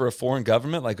agents for a foreign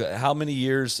government? Like, how many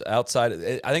years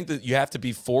outside? I think that you have to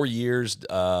be 4 years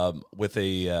with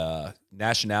a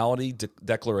nationality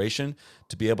declaration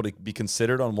to be able to be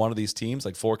considered on one of these teams,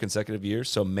 like 4 consecutive years.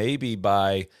 So maybe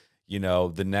by,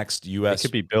 the next U.S. It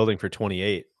could be building for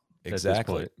 28.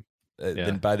 Exactly. At this point.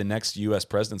 Then by the next U.S.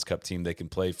 President's Cup team, they can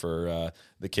play for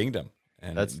the kingdom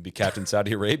and be captain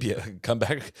Saudi Arabia. Come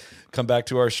back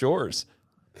to our shores.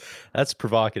 That's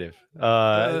provocative.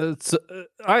 I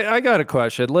got a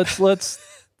question. Let's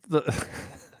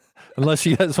unless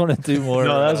you guys want to do more.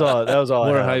 No, that was all.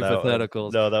 More I had on that one.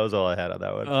 hypotheticals. No, that was all I had on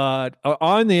that one.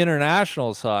 On the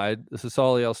international side, this is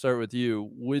Solly. I'll start with you.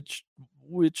 Which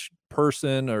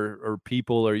person or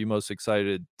people are you most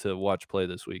excited to watch play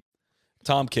this week?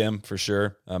 Tom Kim, for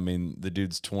sure. I mean, the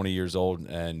dude's 20 years old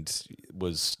and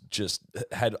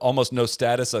had almost no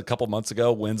status a couple months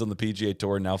ago, wins on the PGA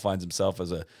Tour, and now finds himself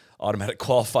as an automatic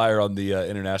qualifier on the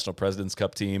International President's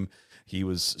Cup team. He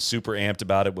was super amped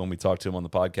about it when we talked to him on the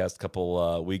podcast a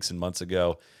couple weeks and months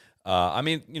ago. I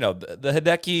mean, the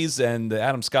Hidekis and the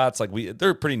Adam Scotts,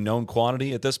 they're a pretty known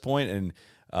quantity at this point, and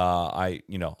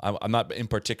I'm not in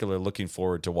particular looking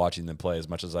forward to watching them play as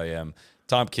much as I am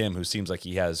Tom Kim, who seems like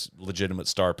he has legitimate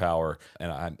star power,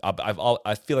 and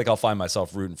I feel like I'll find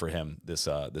myself rooting for him this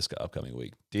upcoming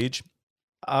week. Deej?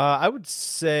 I would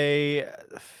say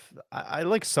I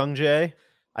like Sungjae.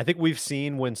 I think we've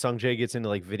seen when Sungjae gets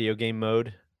into video game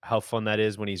mode, how fun that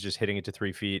is when he's just hitting it to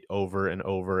 3 feet over and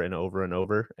over and over and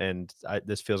over. And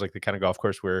this feels like the kind of golf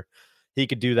course where he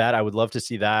could do that. I would love to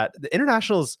see that. The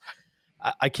internationals,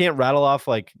 I can't rattle off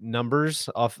numbers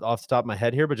off the top of my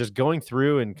head here, but just going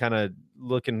through and kind of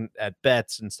looking at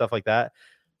bets and stuff like that,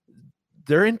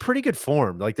 they're in pretty good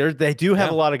form. They do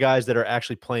have a lot of guys that are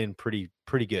actually playing pretty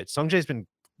good. Sungjae's been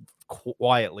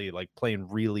quietly playing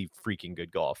really freaking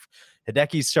good golf.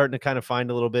 Hideki's starting to kind of find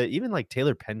a little bit. Even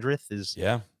Taylor Pendrith is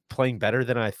playing better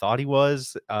than I thought he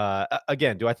was.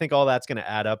 Again, do I think all that's going to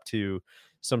add up to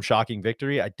some shocking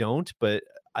victory? I don't, but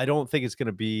I don't think it's going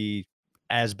to be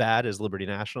as bad as Liberty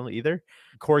National either.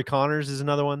 Corey Connors is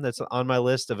another one that's on my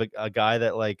list of a guy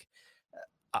that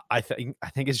I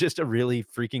think is just a really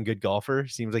freaking good golfer.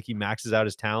 Seems like he maxes out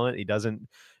his talent. He doesn't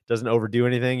overdo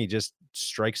anything. He just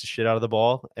strikes the shit out of the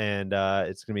ball, and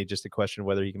it's gonna be just a question of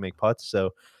whether he can make putts.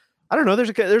 So I don't know. There's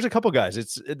a couple guys.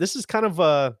 This is kind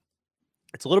of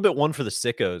it's a little bit one for the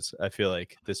sickos. I feel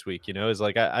like this week,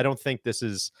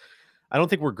 is I don't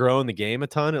think we're growing the game a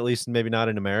ton, at least maybe not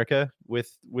in America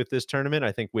with this tournament.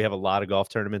 I think we have a lot of golf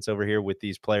tournaments over here with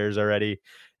these players already.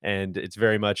 And it's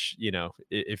very much,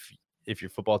 if your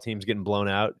football team's getting blown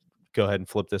out, go ahead and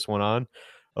flip this one on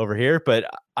over here. But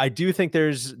I do think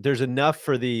there's enough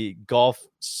for the golf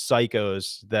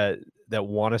psychos that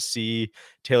want to see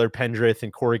Taylor Pendrith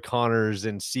and Corey Connors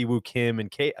and Siwoo Kim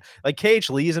and KH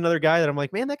Lee is another guy that I'm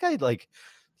like, man, that guy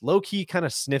low-key kind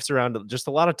of sniffs around just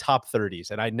a lot of top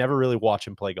 30s, and I never really watch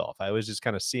him play golf. I always just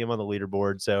kind of see him on the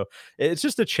leaderboard. So it's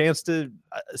just a chance to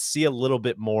see a little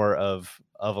bit more of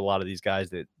a lot of these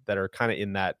guys that are kind of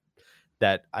in that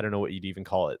that, I don't know what you'd even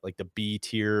call it, like the B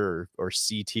tier or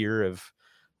C tier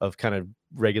of kind of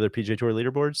regular PGA Tour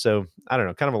leaderboards. So I don't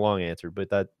know, kind of a long answer,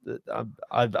 but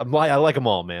I like them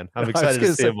all, man. I'm excited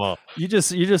to see them all. You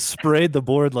just sprayed the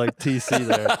board like TC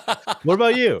there. What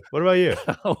about you?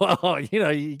 Well,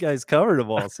 you guys covered them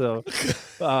all. So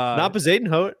not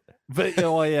Bezadenhout. But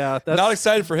yeah, that's not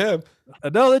excited for him.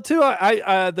 No, the two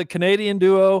the Canadian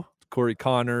duo, Corey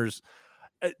Connors,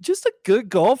 just a good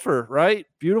golfer, right?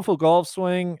 Beautiful golf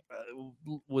swing.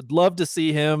 Would love to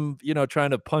see him, trying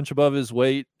to punch above his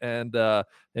weight and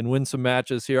win some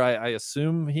matches here. I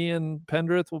assume he and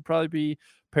Pendrith will probably be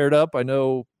paired up. I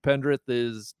know Pendrith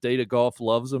is Data Golf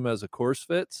loves him as a course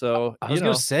fit. So I was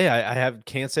gonna say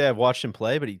can't say I've watched him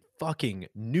play, but he fucking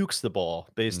nukes the ball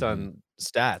based on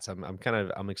stats.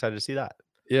 I'm excited to see that.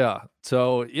 Yeah.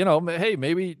 So, hey,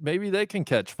 maybe they can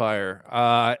catch fire.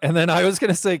 And then I was going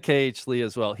to say KH Lee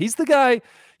as well. He's the guy.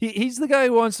 He's the guy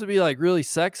who wants to be like really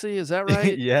sexy. Is that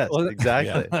right? Yes,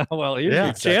 exactly. Yeah. Well, here's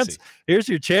your chance. Here's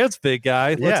your chance, big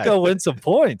guy. Let's go win some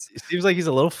points. It seems like he's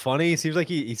a little funny. He seems like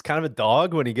he's kind of a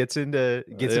dog when he gets into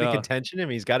contention. I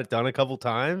mean, he's got it done a couple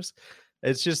times.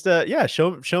 It's just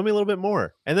show me a little bit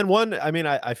more. And then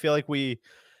I feel like we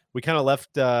kind of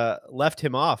left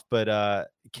him off, but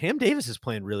Cam Davis is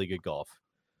playing really good golf.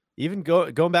 Even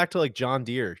going back to like John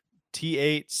Deere,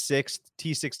 T8, 6,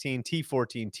 T16,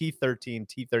 T14, T13,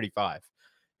 T35,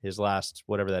 his last,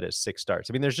 whatever that is, 6 starts.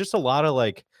 I mean, there's just a lot of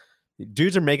like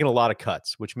dudes are making a lot of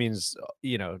cuts, which means,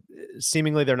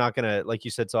 seemingly they're not going to, like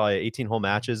you said, 18-hole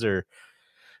matches are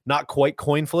not quite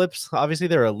coin flips. Obviously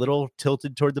they're a little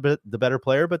tilted toward the better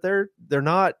player, but they're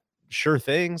not sure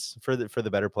things for the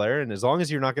better player. And as long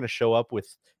as you're not going to show up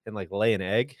and like lay an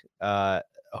egg,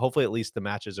 hopefully at least the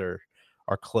matches are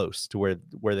close to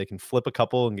where they can flip a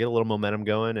couple and get a little momentum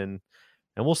going, and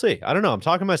we'll see. I don't know. I'm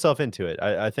talking myself into it.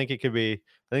 I think it's gonna be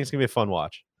a fun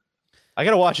watch. I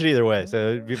gotta watch it either way,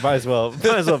 so you might as well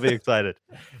be excited.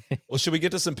 Well, should we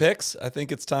get to some picks? I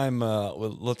think it's time.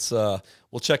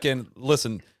 We'll check in.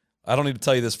 Listen, I don't need to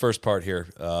tell you this first part here,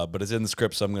 but it's in the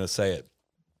script, so I'm going to say it.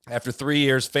 After 3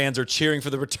 years, fans are cheering for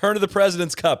the return of the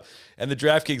President's Cup, and the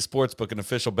DraftKings Sportsbook, an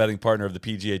official betting partner of the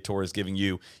PGA Tour, is giving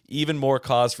you even more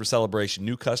cause for celebration.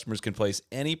 New customers can place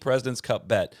any President's Cup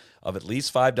bet of at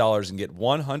least $5 and get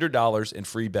 $100 in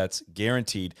free bets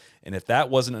guaranteed. And if that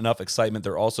wasn't enough excitement,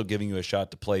 they're also giving you a shot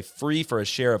to play free for a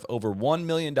share of over $1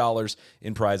 million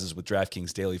in prizes with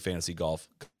DraftKings Daily Fantasy Golf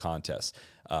Contest.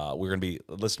 We're going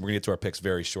to get to our picks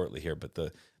very shortly here, but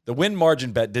the win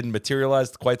margin bet didn't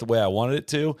materialize quite the way I wanted it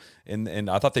to, and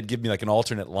I thought they'd give me like an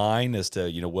alternate line as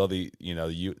to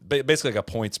basically like a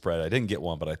point spread. I didn't get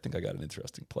one, but I think I got an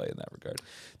interesting play in that regard.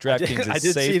 DraftKings I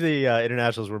did see the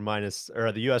internationals were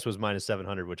the U.S. was minus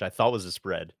 700, which I thought was a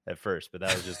spread at first, but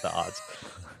that was just the odds.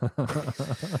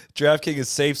 DraftKings is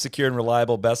safe, secure, and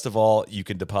reliable. Best of all, you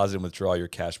can deposit and withdraw your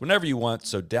cash whenever you want.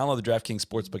 So download the DraftKings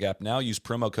Sportsbook app now. Use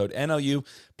promo code NLU.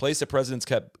 Place a President's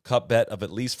Cup bet of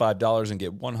at least $5 and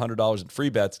get $100 in free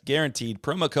bets guaranteed.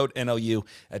 Promo code NLU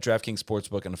at DraftKings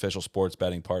Sportsbook, an official sports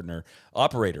betting partner,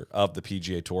 operator of the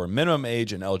PGA Tour. Minimum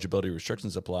age and eligibility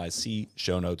restrictions apply. See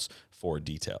show notes for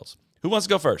details. Who wants to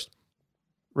go first?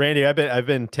 Randy, I've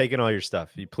been taking all your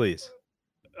stuff. You please.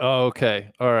 Oh,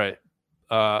 okay. All right.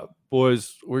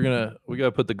 Boys, we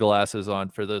gotta put the glasses on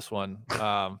for this one.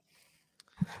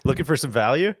 Looking for some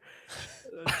value?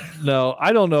 No,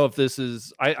 I don't know if this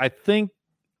is. I think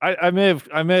I may have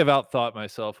outthought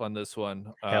myself on this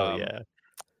one. Hell yeah!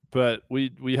 But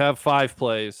we have 5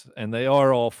 plays, and they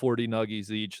are all 40 nuggies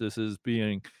each. This is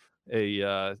being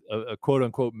a quote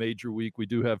unquote major week. We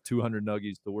do have 200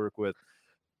 nuggies to work with.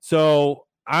 So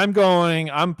I've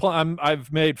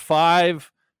made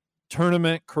 5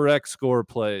 tournament correct score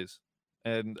plays,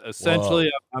 and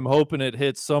essentially I'm hoping it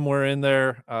hits somewhere in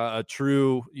there, a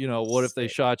true, what if they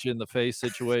shot you in the face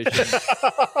situation,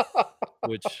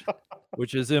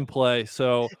 which is in play.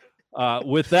 So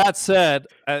with that said,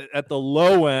 at the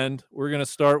low end, we're going to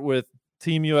start with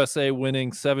Team USA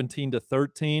winning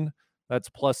 17-13. That's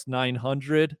plus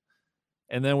 900.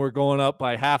 And then we're going up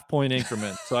by half-point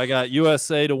increments. So I got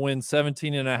USA to win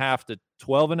 17.5 to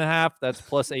 12.5. That's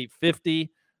plus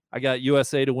 850. I got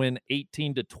USA to win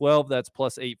 18-12. That's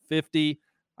plus 850.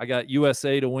 I got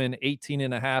USA to win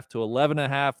 18.5 to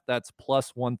 11.5. That's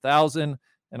plus 1,000.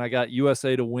 And I got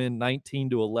USA to win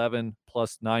 19-11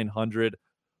 plus 900.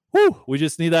 Whew, we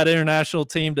just need that international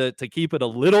team to keep it a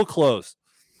little close.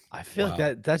 I feel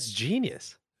like that's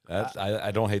genius.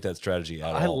 I don't hate that strategy at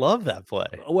all. I love that play.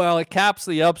 Well, it caps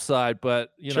the upside,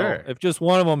 but Sure. if just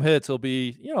one of them hits, it'll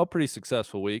be a pretty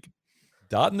successful week.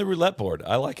 Dot in the roulette board.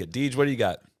 I like it. Deej, what do you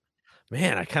got?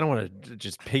 Man, I kind of want to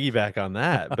just piggyback on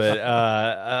that, but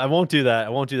I won't do that. I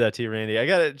won't do that to you, Randy. I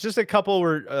got just a couple.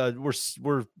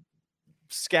 We're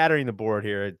scattering the board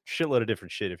here, a shitload of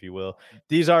different shit, if you will.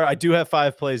 I do have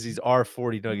 5 plays. These are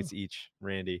 40 nuggets each,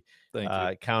 Randy. Thank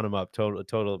you. Count them up.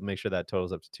 Total. Make sure that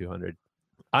totals up to 200.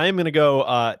 I am going to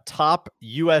go top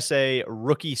USA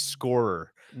rookie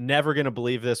scorer. Never going to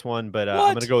believe this one, but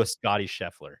I'm going to go with Scotty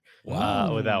Scheffler.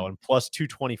 Wow. With that one. Plus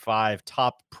 225,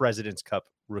 top President's Cup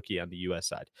rookie on the US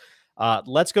side.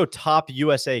 Let's go top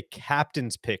USA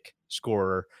captain's pick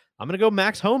scorer. I'm going to go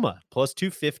Max Homa, plus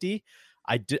 250.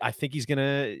 I think he's going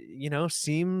to,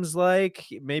 seems like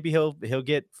maybe he'll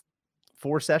get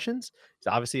 4 sessions. He's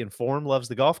obviously in form, loves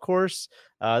the golf course.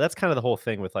 That's kind of the whole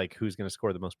thing with like who's going to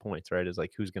score the most points, right? Is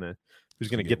like who's going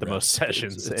to get the most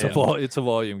sessions. It's a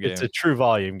volume game. It's a true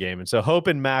volume game. And so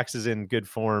hoping Max is in good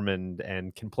form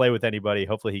and can play with anybody.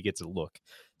 Hopefully he gets a look.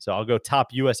 So I'll go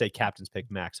top USA captain's pick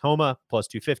Max Homa, plus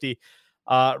 250.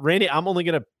 Randy, I'm only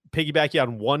going to piggyback you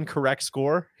on one correct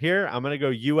score here. I'm going to go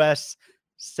US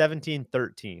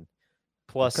 17-13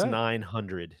 plus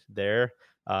 900 there.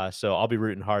 So I'll be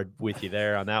rooting hard with you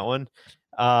there on that one.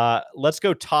 Let's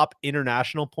go top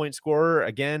international point scorer.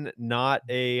 Again, not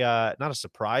a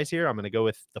surprise here. I'm going to go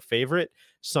with the favorite,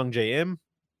 Sung Jae Im,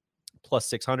 plus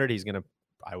 600.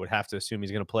 I would have to assume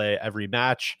he's going to play every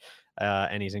match,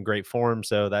 and he's in great form.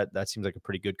 So that seems like a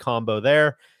pretty good combo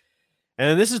there. And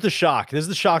then this is the shock. This is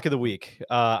the shock of the week.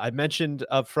 I mentioned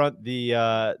up front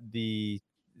the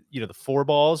 4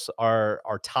 balls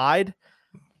are tied.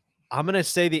 I'm going to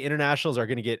say the internationals are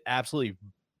going to get absolutely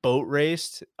boat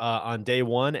raced on day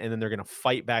 1, and then they're going to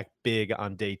fight back big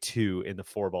on day 2 in the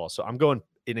 4 ball. So I'm going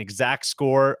an exact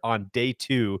score on day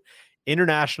 2.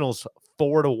 Internationals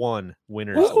 4-1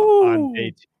 winners on day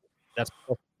 2. That's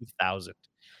 2,000.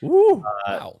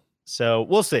 Wow. So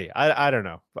we'll see. I don't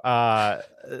know.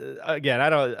 Again, I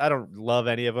don't love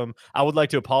any of them. I would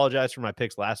like to apologize for my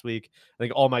picks last week. I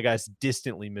think all my guys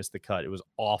distantly missed the cut. It was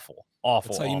awful.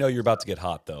 That's how you know you're about to get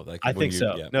hot, though. Like I think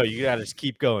so. Yeah. No, you gotta just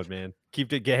keep going, man.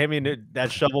 Get me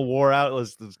that shovel wore out.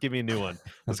 Let's give me a new one.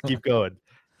 Let's keep going.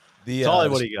 Solly,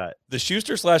 what do you got? The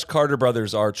Schuster/Carter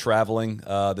brothers are traveling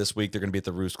this week. They're going to be at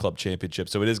the Roost Club Championship.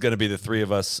 So it is going to be the 3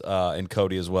 of us and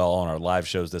Cody as well on our live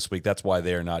shows this week. That's why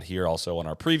they are not here also on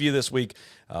our preview this week.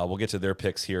 We'll get to their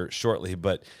picks here shortly.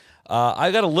 But I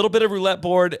got a little bit of roulette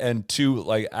board and 2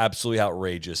 like absolutely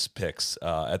outrageous picks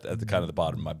at the kind of the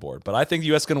bottom of my board. But I think the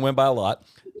U.S. is going to win by a lot.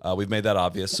 We've made that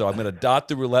obvious. So I'm going to dot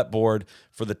the roulette board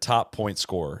for the top point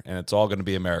scorer. And it's all going to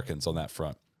be Americans on that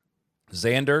front.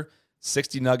 Xander,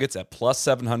 60 nuggets at plus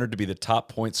 700 to be the top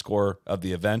point scorer of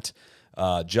the event.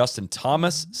 Justin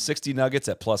Thomas, 60 nuggets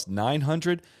at plus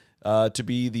 900 to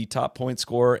be the top point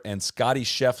scorer. And Scotty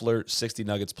Scheffler, 60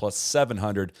 nuggets plus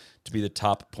 700 to be the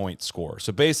top point scorer.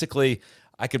 So basically,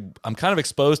 I'm kind of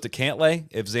exposed to Cantlay.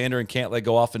 If Xander and Cantlay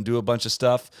go off and do a bunch of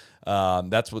stuff,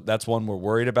 that's one we're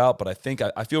worried about. But I think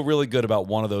I feel really good about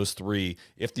one of those 3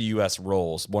 if the U.S.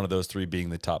 rolls. One of those 3 being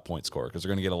the top point scorer because they're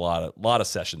going to get a lot of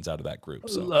sessions out of that group.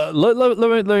 So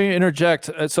let me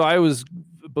interject. So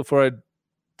before I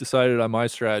decided on my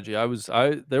strategy,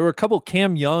 there were a couple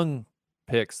Cam Young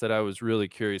picks that I was really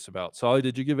curious about. Solly,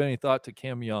 did you give any thought to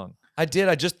Cam Young? I did.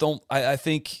 I just don't. I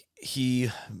think he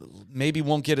maybe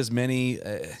won't get as many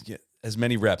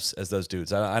reps as those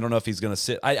dudes. I don't know if he's going to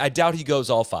sit. I doubt he goes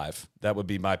all 5. That would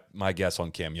be my guess on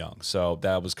Cam Young. So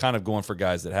that was kind of going for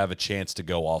guys that have a chance to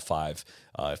go all 5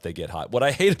 if they get hot. What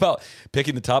I hate about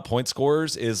picking the top point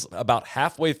scorers is about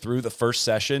halfway through the first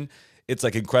session, it's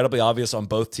like incredibly obvious on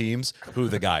both teams who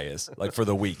the guy is, like for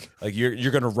the week. Like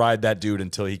you're going to ride that dude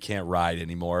until he can't ride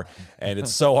anymore. And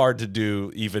it's so hard to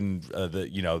do even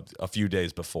a few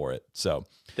days before it. So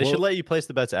they should let you place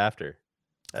the bets after.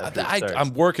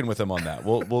 I'm working with him on that.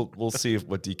 We'll see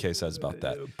what DK says about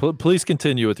that. Please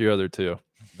continue with your other 2.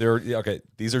 Okay.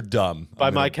 These are dumb. By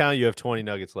my count, you have 20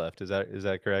 nuggets left. Is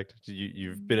that correct?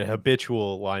 You've been a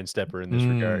habitual line stepper in this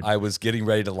regard. I was getting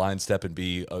ready to line step and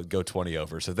go 20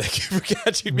 over. So thank you for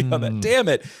catching me on that. Damn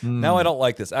it! Now I don't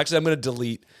like this. Actually, I'm going to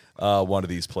delete one of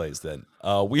these plays. Then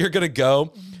we are going to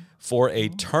go for a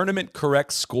tournament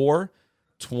correct score: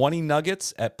 20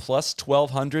 nuggets at plus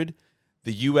 1,200.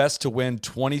 The U.S. to win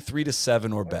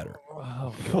 23-7 or better.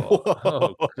 Oh God!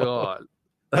 Oh God!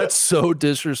 That's so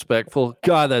disrespectful.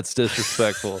 God, that's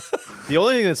disrespectful. The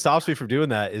only thing that stops me from doing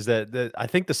that is that I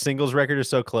think the singles record is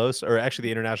so close, or actually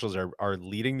the internationals are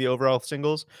leading the overall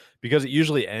singles because it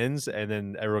usually ends and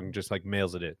then everyone just like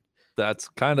mails it in. That's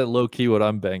kind of low key what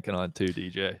I'm banking on too,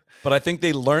 DJ. But I think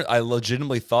they learned. I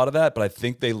legitimately thought of that, but I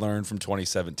think they learned from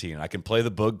 2017. I can play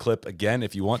the Boog clip again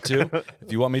if you want to.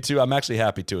 If you want me to, I'm actually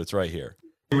happy to. It's right here.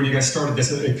 When you guys started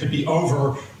this, it could be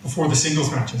over before the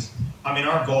singles matches. I mean,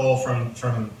 our goal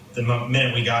from the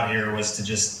minute we got here was to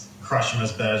just crush them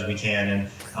as bad as we can. And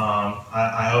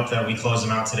I hope that we close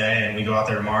them out today and we go out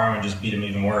there tomorrow and just beat them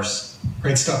even worse.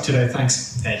 Great stuff today.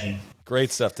 Thanks. Thank you.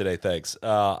 Great stuff today. Thanks.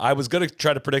 I was going to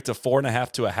try to predict a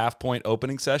 4.5 to a half point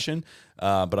opening session,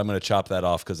 but I'm going to chop that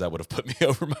off because that would have put me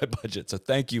over my budget. So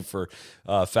thank you for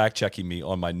fact checking me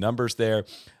on my numbers there.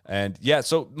 And yeah,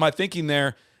 so my thinking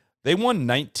there, they won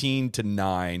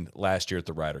 19-9 last year at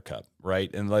the Ryder Cup,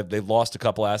 right? And they've lost a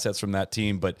couple assets from that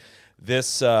team, but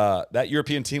this that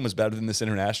European team was better than this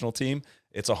international team.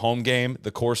 It's a home game. The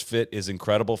course fit is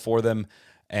incredible for them.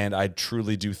 And I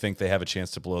truly do think they have a chance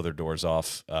to blow their doors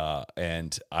off.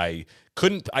 And I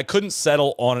couldn't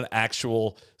settle on an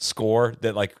actual score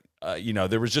that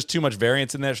there was just too much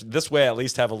variance in there. This way, I at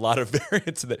least have a lot of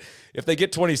variance in that. If they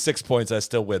get 26 points, I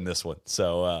still win this one.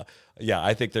 So yeah,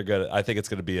 I think it's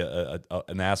gonna be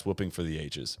an ass whooping for the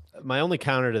ages. My only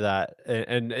counter to that,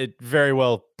 and it very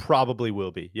well probably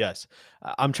will be, yes.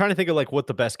 I'm trying to think of what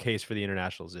the best case for the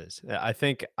internationals is. I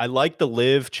think I like the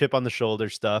live chip on the shoulder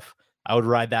stuff. I would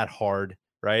ride that hard,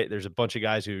 right? There's a bunch of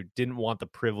guys who didn't want the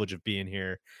privilege of being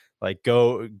here.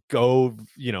 Go,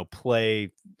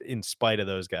 play in spite of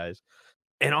those guys.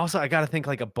 And also, I got to think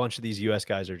a bunch of these US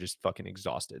guys are just fucking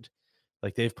exhausted.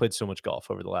 They've played so much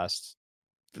golf over the last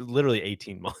literally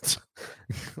 18 months.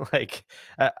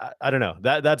 I don't know.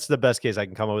 That's the best case I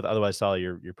can come up with. Otherwise, Sally,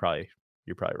 you're probably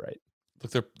right.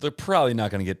 Look, they're probably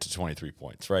not going to get to 23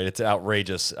 points, right? It's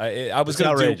outrageous. I was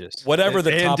going to do whatever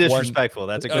the top disrespectful. One.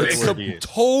 That's a great word to use.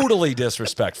 Totally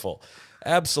disrespectful.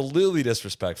 Absolutely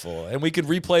disrespectful. And we could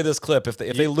replay this clip if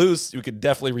they lose. We could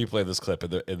definitely replay this clip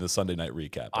in the Sunday night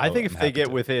recap. I think if they get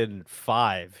within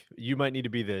 5, you might need to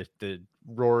be the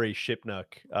Rory Shipnuck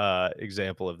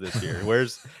example of this year.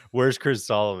 Where's Chris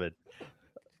Sullivan?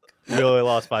 We only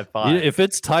lost by 5. If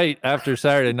it's tight after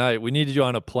Saturday night, we needed you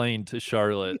on a plane to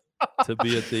Charlotte to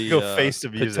be at the face the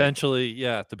music. Potentially,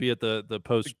 to be at the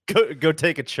post. Go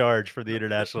take a charge for the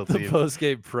international team. The post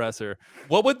game presser.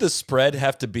 What would the spread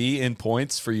have to be in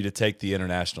points for you to take the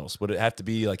internationals? Would it have to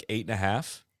be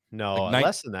 8.5? No,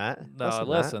 less than that. No,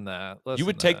 less than that. You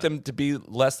would take them to be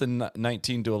less than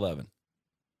 19-11.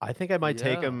 I think I might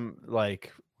take them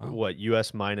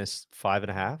US minus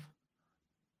 5.5.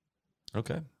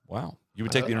 Okay. Wow. You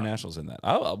would take the internationals in that.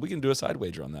 We can do a side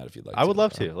wager on that if you'd like. I would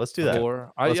love to. Let's do that.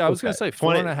 I was going to say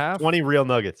 4.5. 20 real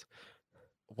nuggets.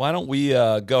 Why don't we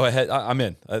go ahead? I'm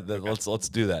in. Let's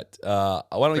do that. Why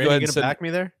don't we go ahead and back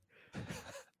me there?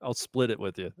 I'll split it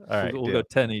with you. All right. We'll go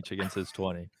 10 each against his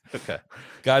 20. Okay.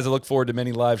 Guys, I look forward to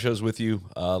many live shows with you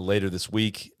later this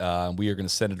week. We are going to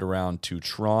send it around to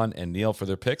Tron and Neil for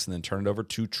their picks and then turn it over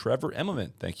to Trevor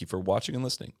Immelman. Thank you for watching and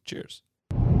listening. Cheers.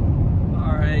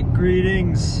 All right,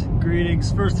 greetings.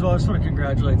 First of all, I just want to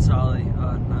congratulate Solly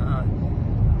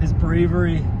on his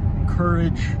bravery and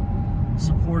courage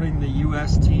supporting the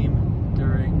U.S. team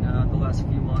during the last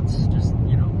few months. Just,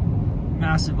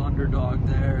 massive underdog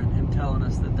there, and him telling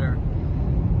us that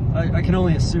I can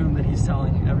only assume that he's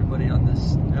telling everybody on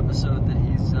this episode that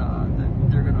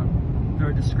that they're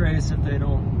a disgrace if they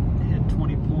don't hit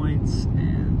 20 points,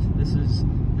 and this is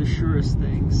the surest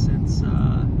thing since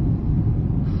I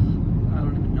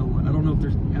don't know if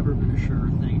there's ever been a surer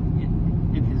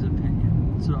thing in his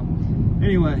opinion. So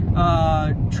anyway,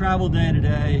 travel day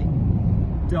today,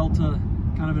 Delta,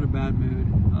 kind of in a bad mood.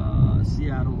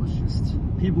 Seattle was just,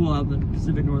 people out in the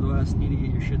Pacific Northwest need to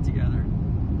get your shit together.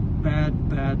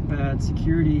 Bad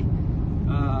security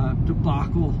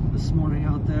debacle this morning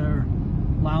out there.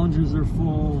 Lounges are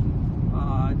full.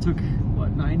 It took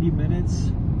 90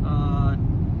 minutes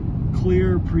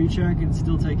clear pre-check, and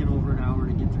still taking over an hour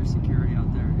to get through security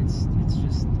out there. It's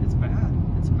bad.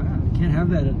 Can't have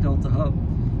that at Delta Hub.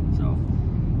 So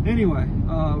anyway,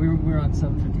 we were on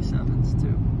 757s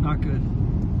too. Not good.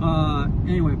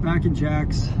 Anyway, back in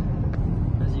Jax,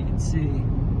 as you can see,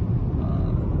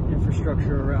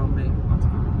 infrastructure around me on the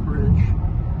bridge.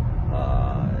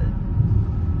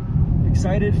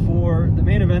 Excited for the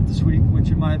main event this week, which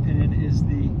in my opinion is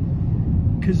the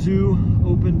Kazoo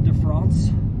Open de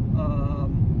France.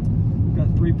 We've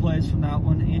got 3 plays from that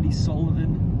one. Andy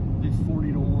Sullivan, I believe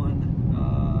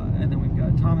 40-1, and then we've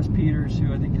got Thomas Peters,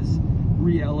 who I think is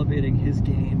re-elevating his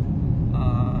game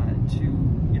to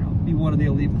be one of the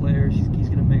elite players. He's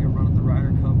going to make a run at the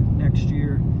Ryder Cup next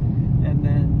year. And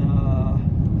then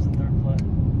what was the third play?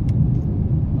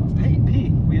 P.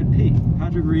 We had P.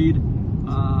 Patrick Reed,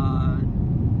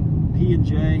 P and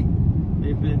J.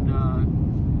 They've been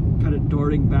kind of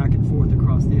darting back and forth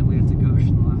across the Atlantic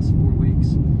Ocean the last 4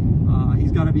 weeks.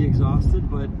 He's got to be exhausted,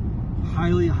 but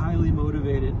highly, highly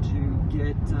motivated to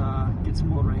get some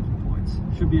world ranking points.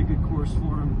 Should be a good course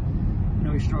for him. I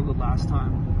know he struggled last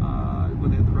time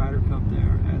when they had the Ryder Cup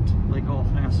there at Lake Golf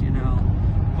Nacional.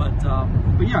 But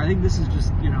yeah, I think this is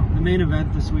just, the main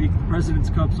event this week. The President's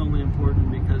Cup's only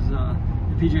important because the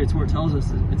PGA Tour tells us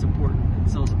that it's important and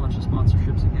sells a bunch of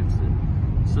sponsorships against it.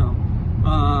 So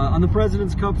on the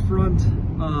President's Cup front,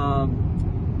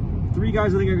 3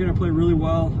 guys I think are going to play really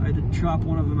well. I had to chop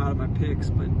one of them out of my picks,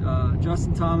 but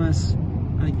Justin Thomas,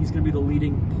 I think he's going to be the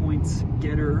leading points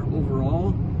getter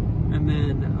overall. And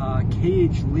then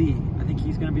KH Lee, I think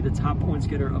he's going to be the top points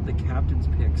getter of the captain's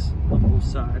picks on both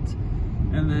sides.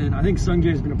 And then I think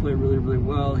Sungjae is going to play really, really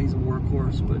well. He's a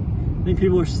workhorse, but I think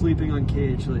people are sleeping on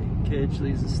KH Lee. KH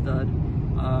Lee's a stud.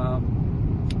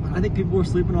 I think people are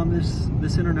sleeping on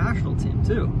this international team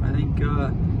too. I think,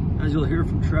 as you'll hear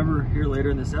from Trevor here later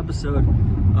in this episode,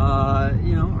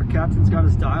 our captain's got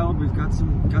us dialed. We've got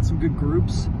some good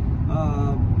groups.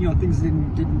 Things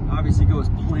didn't obviously go as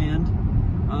planned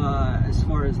as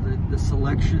far as the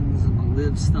selections and the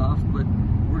live stuff, but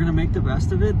we're gonna make the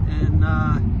best of it, and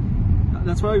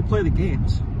that's why we play the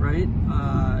games, right?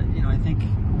 I think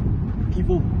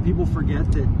people forget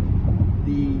that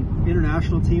the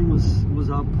international team was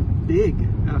up big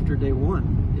after day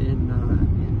one in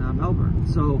Melbourne.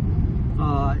 So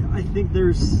I think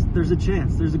there's a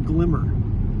chance, there's a glimmer,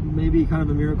 maybe kind of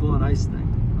a miracle on ice thing.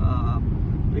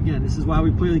 Again, this is why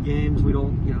we play the games. We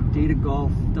don't, data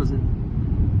golf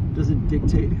doesn't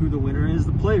dictate who the winner is.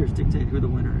 The players dictate who the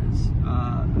winner is.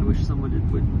 I wish someone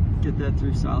would get that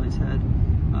through Sally's head.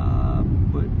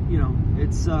 But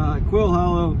it's Quail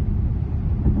Hollow,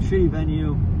 shitty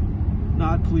venue.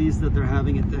 Not pleased that they're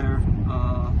having it there.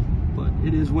 But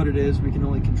it is what it is. We can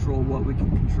only control what we can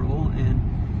control.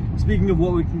 And speaking of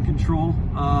what we can control,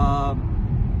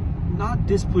 not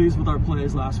displeased with our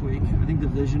plays last week. I think the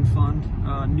Vision Fund,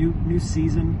 new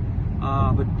season,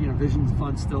 but Vision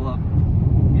Fund still up,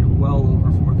 well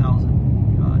over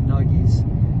 4,000 nuggies.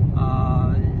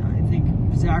 I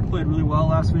think Zach played really well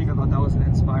last week. I thought that was an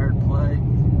inspired play.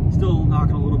 Still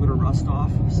knocking a little bit of rust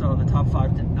off. So the top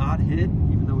 5 did not hit,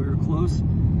 even though we were close.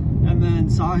 And then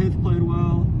Sahith played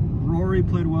well. Rory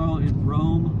played well in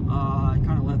Rome. I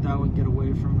kind of let that one get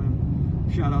away from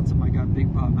him. Shout out to my guy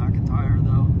Big Bob McIntyre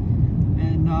though.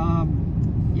 And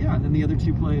and then the other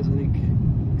 2 plays, I think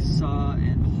Sa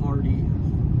and Hardy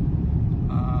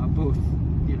both,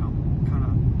 kind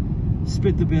of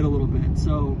spit the bit a little bit.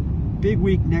 So big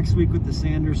week next week with the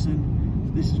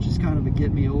Sanderson. This is just kind of a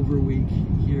get me over week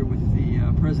here with the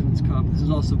President's Cup. This is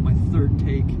also my 3rd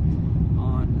take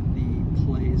on the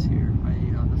plays here.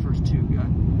 The first 2 got,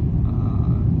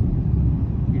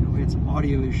 we had some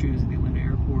audio issues in the Atlanta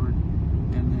airport,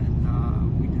 and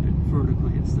then we did it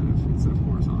vertically instead of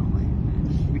horizontally.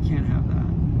 And we can't have that.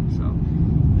 So,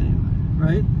 anyway,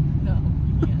 right? No,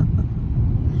 you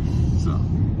can't. So,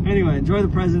 anyway, enjoy the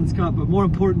President's Cup, but more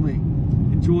importantly,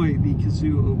 enjoy the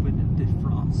Kazoo Open de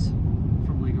France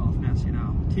from Lake Golf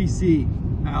Nacional. TC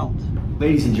out.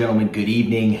 Ladies and gentlemen, good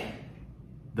evening.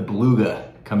 The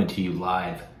Beluga coming to you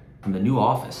live from the new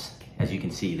office. As you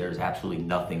can see, there's absolutely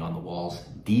nothing on the walls.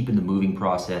 Deep in the moving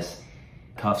process,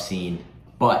 tough scene.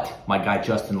 But my guy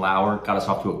Justin Lauer got us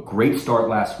off to a great start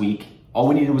last week. All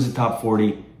we needed was a top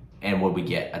 40, and what we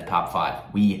get? A top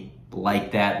 5. We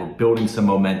like that. We're building some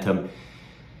momentum.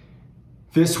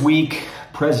 This week,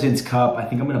 President's Cup, I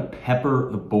think I'm going to pepper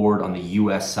the board on the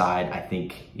U.S. side. I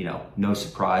think, no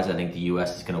surprise, I think the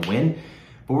U.S. is going to win.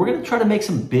 But we're going to try to make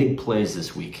some big plays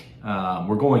this week.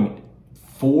 We're going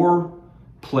 4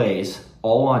 plays,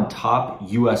 all on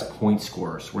top U.S. point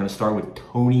scorers. We're going to start with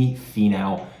Tony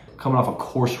Finau, coming off a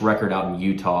course record out in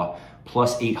Utah,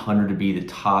 plus 800 to be the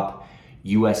top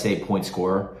USA point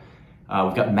scorer.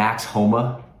 We've got Max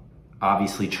Homa,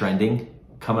 obviously trending,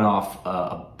 coming off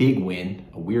a big win,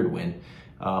 a weird win,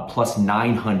 plus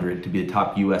 900 to be the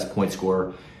top U.S. point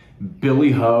scorer.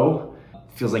 Billy Ho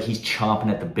feels like he's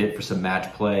chomping at the bit for some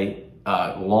match play.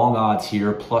 Long odds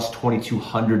here, plus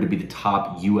 2,200 to be the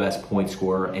top U.S. point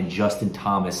scorer, and Justin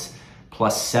Thomas,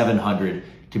 plus 700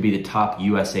 to be the top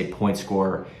USA point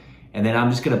scorer. And then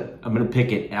I'm gonna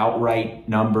pick an outright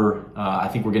number. I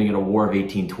think we're gonna get a war of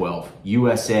 18-12.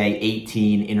 USA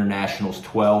 18, internationals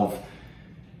 12.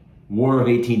 War of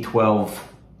 18-12,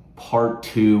 part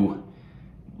 2.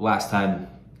 Last time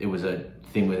it was a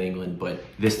thing with England, but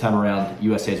this time around,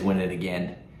 USA is winning it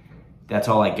again. That's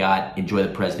all I got. Enjoy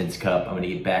the President's Cup. I'm gonna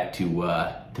get back to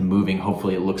moving.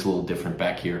 Hopefully it looks a little different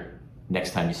back here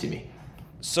next time you see me.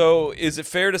 So is it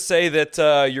fair to say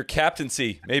that your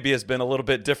captaincy maybe has been a little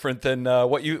bit different than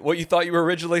what you thought you were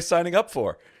originally signing up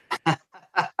for?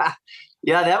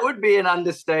 Yeah, that would be an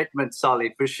understatement,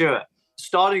 Solly, for sure.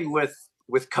 Starting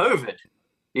with COVID,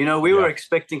 we were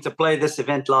expecting to play this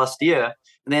event last year,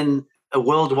 and then a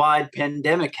worldwide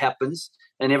pandemic happens,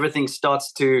 and everything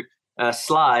starts to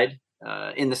slide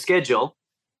in the schedule.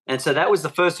 And so that was the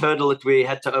first hurdle that we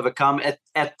had to overcome.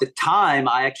 At the time,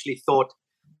 I actually thought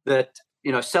that,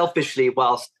 selfishly,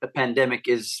 whilst a pandemic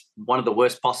is one of the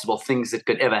worst possible things that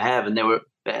could ever have, and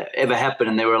ever happen,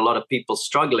 and there were a lot of people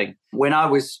struggling. When I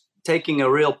was taking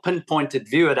a real pinpointed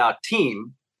view at our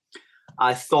team,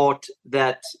 I thought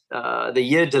that the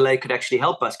year delay could actually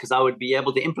help us, because I would be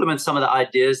able to implement some of the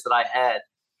ideas that I had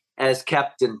as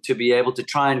captain to be able to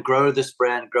try and grow this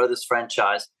brand, grow this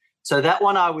franchise. So that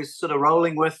one I was sort of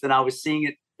rolling with, and I was seeing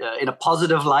it in a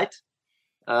positive light,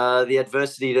 the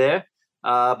adversity there.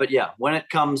 But yeah, when it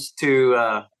comes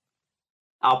to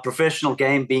our professional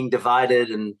game being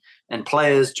divided and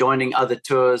players joining other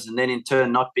tours, and then in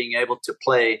turn not being able to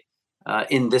play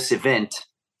in this event,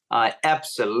 I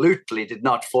absolutely did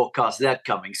not forecast that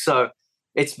coming. So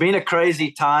it's been a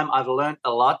crazy time. I've learned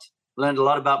a lot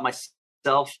about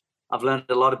myself. I've learned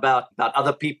a lot about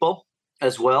other people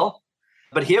as well.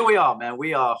 But here we are, man.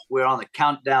 We're on the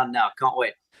countdown now. Can't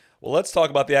wait. Well, let's talk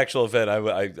about the actual event.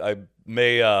 I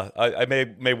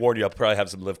may warn you, I'll probably have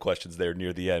some live questions there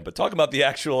near the end. But talking about the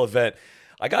actual event,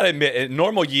 I got to admit, in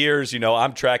normal years,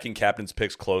 I'm tracking captain's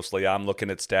picks closely. I'm looking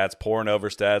at stats, poring over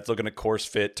stats, looking at course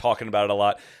fit, talking about it a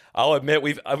lot. I'll admit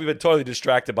we've been totally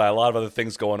distracted by a lot of other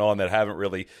things going on that haven't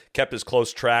really kept as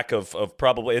close track of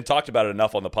probably, and talked about it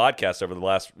enough on the podcast over the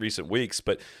last recent weeks.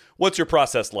 But what's your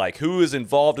process like? Who is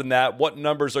involved in that? What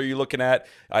numbers are you looking at?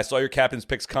 I saw your captain's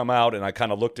picks come out, and I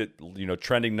kind of looked at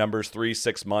trending numbers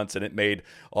 3-6 months, and it made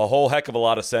a whole heck of a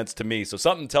lot of sense to me. So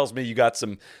something tells me you got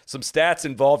some stats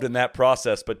involved in that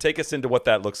process. But take us into what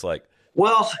that looks like.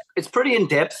 Well, it's pretty in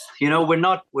depth. We're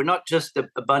not just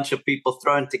a bunch of people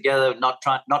thrown together, not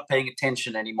paying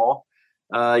attention anymore.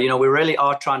 We really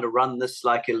are trying to run this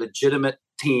like a legitimate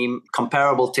team,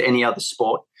 comparable to any other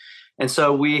sport. And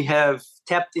so we have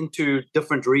tapped into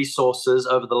different resources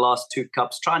over the last 2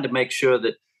 cups, trying to make sure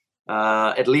that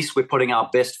at least we're putting our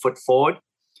best foot forward.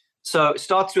 So it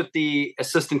starts with the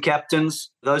assistant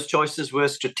captains. Those choices were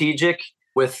strategic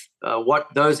with what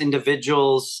those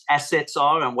individuals' assets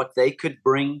are and what they could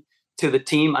bring to the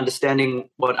team, understanding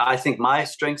what I think my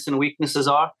strengths and weaknesses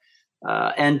are.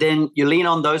 And then you lean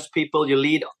on those people,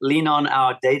 lean on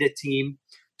our data team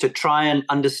to try and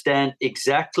understand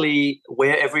exactly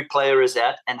where every player is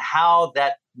at and how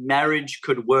that marriage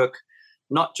could work,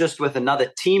 not just with another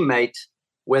teammate,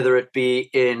 whether it be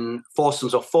in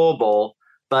foursomes or four ball,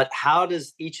 but how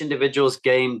does each individual's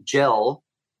game gel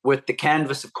with the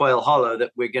canvas of Quail Hollow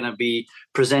that we're going to be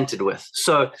presented with.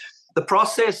 So the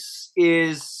process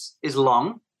is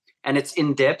long and it's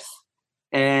in depth.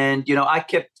 And, I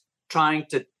kept trying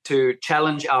to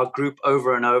challenge our group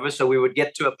over and over. So we would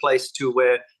get to a place to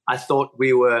where I thought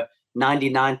we were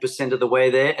 99% of the way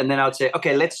there. And then I would say,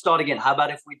 okay, let's start again. How about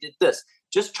if we did this?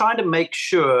 Just trying to make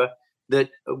sure that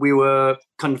we were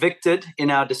convicted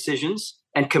in our decisions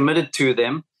and committed to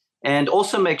them, and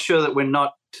also make sure that we're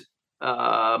not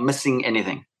missing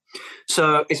anything.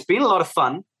 So it's been a lot of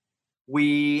fun.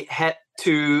 We had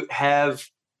to have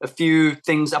a few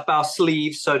things up our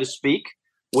sleeves, so to speak,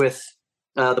 with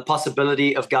the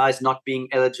possibility of guys not being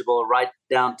eligible right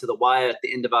down to the wire at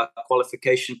the end of our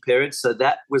qualification period. So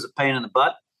that was a pain in the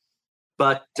butt,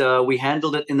 but we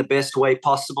handled it in the best way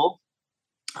possible.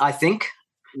 I think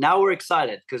now we're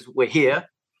excited because we're here.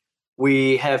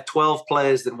 We have 12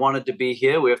 players that wanted to be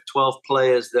here. We have 12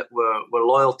 players that were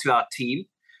loyal to our team,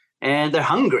 and they're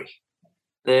hungry.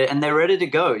 They're ready to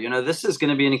go. This is going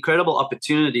to be an incredible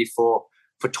opportunity for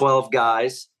 12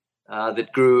 guys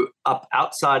that grew up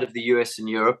outside of the US and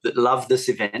Europe that love this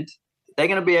event. They're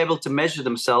going to be able to measure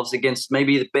themselves against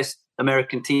maybe the best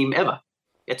American team ever.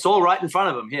 It's all right in front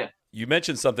of them here. You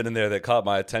mentioned something in there that caught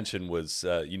my attention was,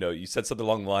 you said something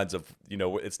along the lines of,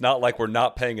 it's not like we're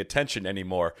not paying attention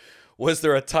anymore. Was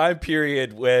there a time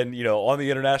period when, on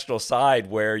the international side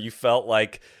where you felt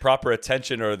like proper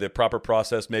attention or the proper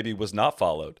process maybe was not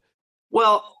followed?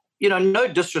 Well, no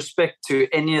disrespect to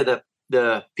any of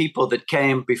the people that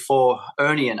came before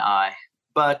Ernie and I,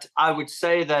 but I would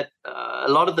say that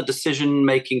a lot of the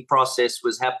decision-making process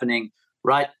was happening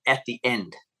right at the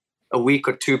end, a week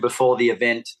or two before the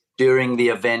event, during the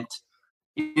event.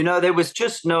 There was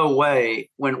just no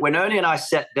way when Ernie and I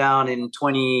sat down in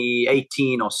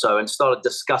 2018 or so and started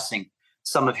discussing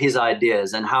some of his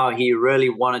ideas and how he really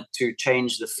wanted to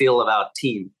change the feel of our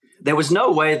team. There was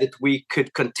no way that we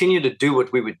could continue to do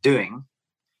what we were doing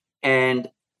and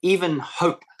even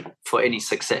hope for any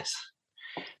success.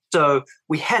 So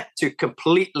we had to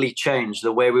completely change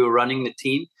the way we were running the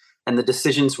team and the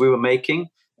decisions we were making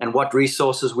and what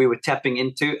resources we were tapping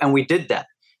into. And we did that.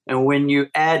 And when you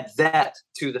add that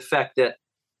to the fact that,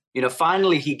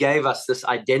 finally he gave us this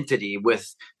identity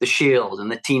with the shield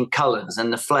and the team colors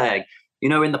and the flag.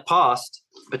 In the past,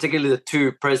 particularly the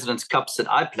 2 President's Cups that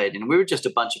I played in, we were just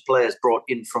a bunch of players brought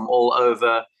in from all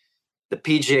over. The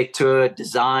PGA Tour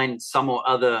designed some or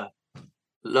other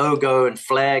logo and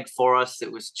flag for us.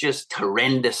 It was just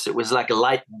horrendous. It was like a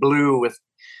light blue with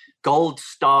gold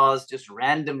stars just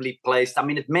randomly placed. I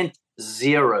mean, it meant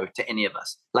zero to any of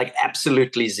us, like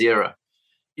absolutely zero.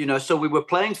 So we were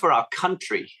playing for our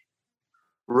country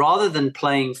rather than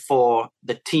playing for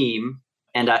the team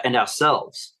and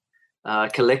ourselves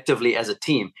collectively as a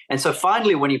team. And so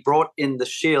finally, when he brought in the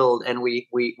shield and we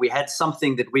had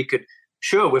something that we could,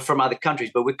 sure, we're from other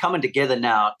countries, but we're coming together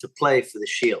now to play for the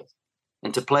shield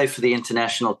and to play for the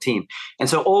international team. And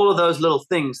so all of those little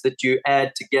things that you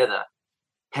add together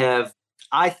have,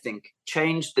 I think,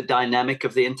 changed the dynamic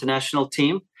of the international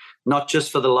team, not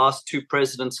just for the last 2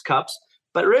 President's Cups,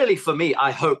 but really for me,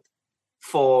 I hope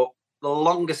for the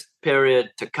longest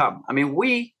period to come. I mean,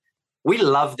 we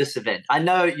love this event. I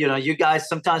know, you guys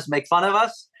sometimes make fun of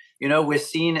us. We're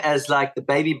seen as like the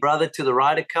baby brother to the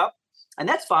Ryder Cup, and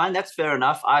that's fine. That's fair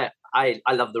enough. I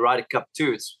love the Ryder Cup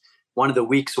too. It's one of the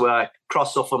weeks where I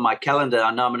cross off on my calendar.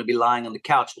 I know I'm going to be lying on the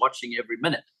couch watching every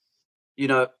minute.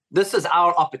 This is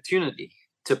our opportunity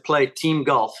to play team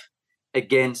golf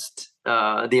against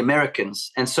the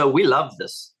Americans. And so we love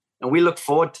this and we look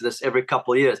forward to this every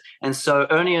couple of years. And so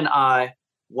Ernie and I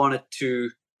wanted to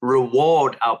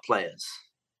reward our players,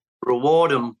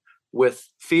 reward them with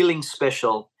feeling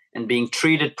special and being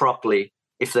treated properly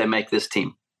if they make this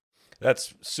team.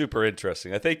 That's super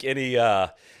interesting. I think any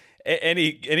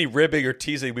ribbing or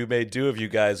teasing we may do of you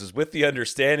guys is with the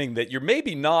understanding that you're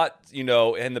maybe not, in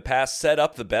the past set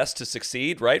up the best to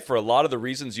succeed, right? For a lot of the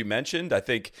reasons you mentioned. I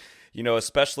think,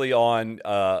 especially on,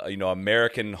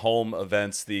 American home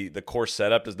events, the course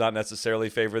setup does not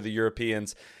necessarily favor the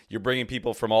Europeans. You're bringing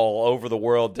people from all over the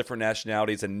world, different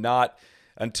nationalities, and not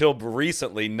until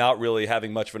recently, not really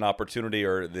having much of an opportunity,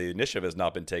 or the initiative has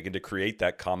not been taken to create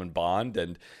that common bond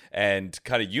and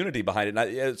kind of unity behind it.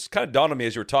 And it's kind of dawned on me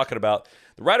as you were talking about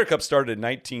the Ryder Cup started in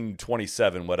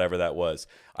 1927, whatever that was.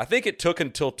 I think it took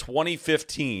until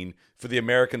 2015 for the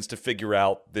Americans to figure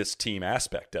out this team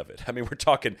aspect of it. I mean, we're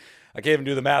talking, I can't even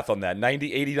do the math on that, 90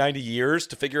 years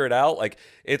to figure it out. Like,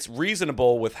 it's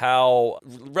reasonable with how,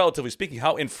 relatively speaking,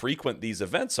 how infrequent these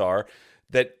events are,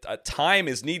 that time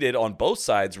is needed on both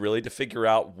sides, really, to figure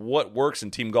out what works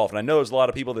in team golf. And I know there's a lot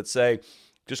of people that say,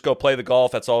 just go play the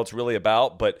golf, that's all it's really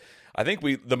about. But I think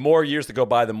the more years that go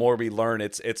by, the more we learn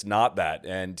it's not that.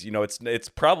 And, it's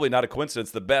probably not a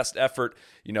coincidence. The best effort,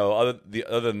 other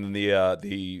than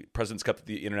the President's Cup that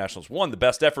the Internationals won, the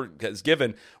best effort has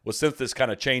given was since this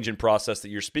kind of change in process that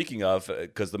you're speaking of,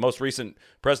 because the most recent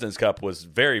President's Cup was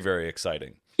very, very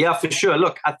exciting. Yeah, for sure.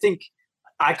 Look, I think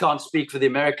I can't speak for the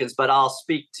Americans, but I'll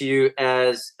speak to you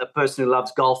as a person who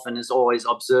loves golf and is always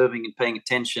observing and paying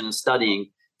attention and studying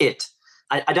it.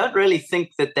 I don't really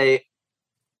think that they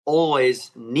always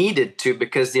needed to,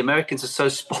 because the Americans are so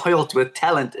spoiled with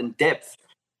talent and depth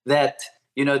that,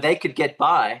 they could get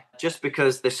by just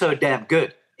because they're so damn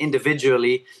good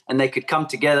individually, and they could come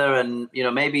together and,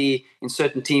 maybe in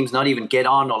certain teams not even get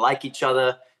on or like each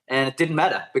other. And it didn't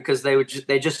matter because they're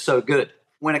just so good.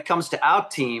 When it comes to our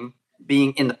team,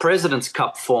 being in the President's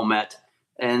Cup format.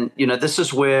 And, this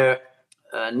is where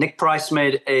Nick Price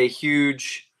made a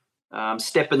huge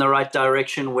step in the right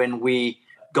direction when we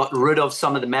got rid of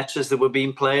some of the matches that were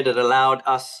being played. It allowed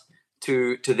us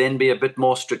to then be a bit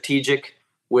more strategic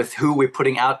with who we're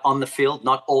putting out on the field,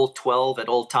 not all 12 at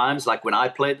all times, like when I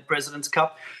played the President's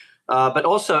Cup. But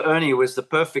also Ernie was the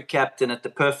perfect captain at the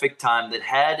perfect time that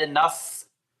had enough,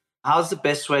 how's the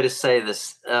best way to say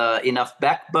this? Enough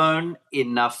backbone,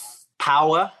 enough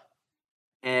power,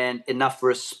 and enough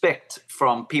respect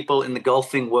from people in the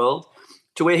golfing world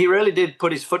to where he really did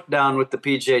put his foot down with the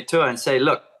PGA Tour and say,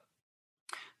 look,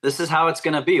 this is how it's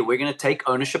going to be. We're going to take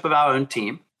ownership of our own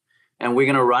team, and we're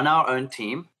going to run our own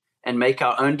team and make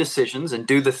our own decisions and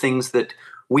do the things that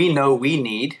we know we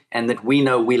need and that we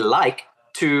know we like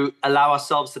to allow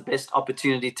ourselves the best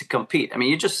opportunity to compete. I mean,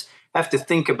 you just have to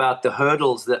think about the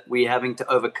hurdles that we're having to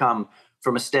overcome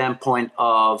from a standpoint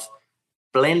of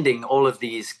blending all of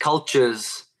these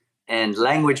cultures and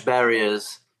language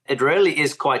barriers. It really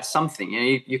is quite something.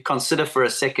 You consider for a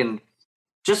second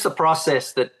just the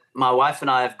process that my wife and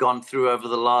I have gone through over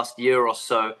the last year or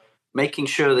so, making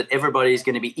sure that everybody's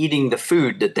going to be eating the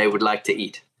food that they would like to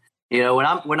eat. You know,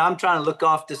 when I'm trying to look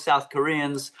after South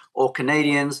Koreans or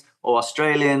Canadians or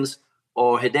Australians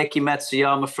or Hideki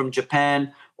Matsuyama from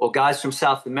Japan or guys from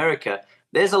South America,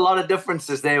 there's a lot of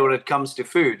differences there when it comes to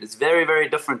food. It's very, very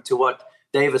different to what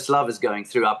Davis Love is going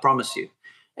through, I promise you.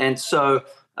 And so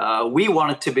we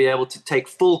wanted to be able to take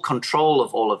full control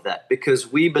of all of that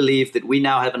because we believe that we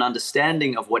now have an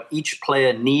understanding of what each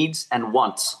player needs and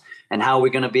wants and how we're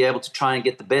going to be able to try and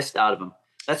get the best out of them.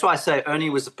 That's why I say Ernie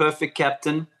was the perfect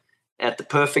captain at the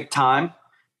perfect time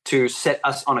to set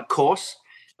us on a course.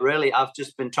 Really, I've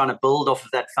just been trying to build off of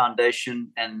that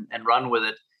foundation and run with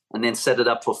it and then set it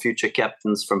up for future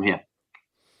captains from here.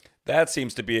 That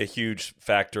seems to be a huge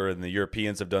factor, and the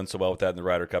Europeans have done so well with that in the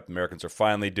Ryder Cup. Americans are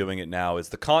finally doing it now. Is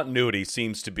the continuity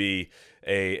seems to be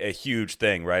a huge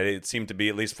thing, right? It seemed to be,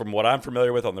 at least from what I'm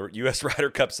familiar with on the U.S.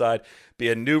 Ryder Cup side, be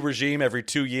a new regime every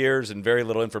 2 years and very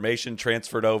little information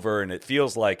transferred over, and it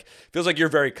feels like you're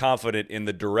very confident in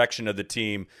the direction of the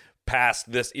team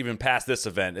past this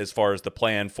event as far as the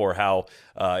plan for how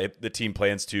the team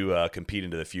plans to compete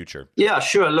into the future. Yeah,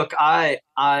 sure. Look, I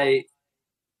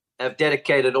have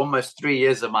dedicated almost 3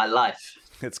 years of my life.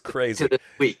 It's crazy. To this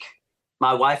week.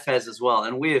 My wife has as well.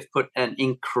 And we have put an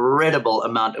incredible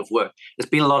amount of work. It's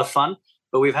been a lot of fun,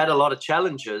 but we've had a lot of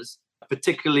challenges,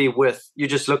 particularly with, you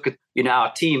just look at,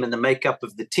 our team and the makeup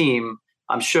of the team.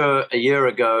 I'm sure a year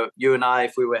ago, you and I,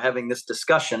 if we were having this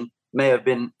discussion, may have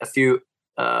been a few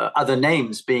other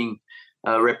names being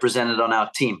represented on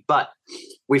our team. But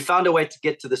we found a way to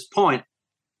get to this point.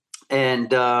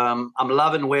 And I'm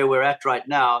loving where we're at right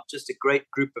now. Just a great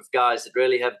group of guys that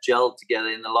really have gelled together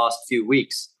in the last few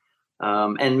weeks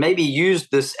and maybe used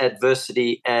this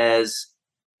adversity as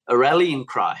a rallying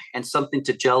cry and something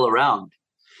to gel around.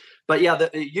 But yeah,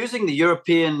 using the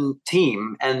European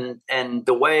team and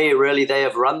the way really they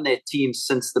have run their team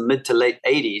since the mid to late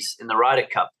 80s in the Ryder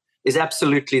Cup is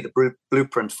absolutely the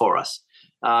blueprint for us.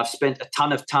 I've spent a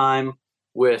ton of time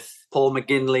with Paul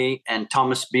McGinley and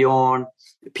Thomas Bjorn,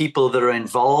 people that are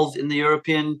involved in the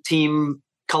European team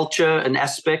culture and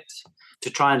aspect, to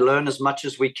try and learn as much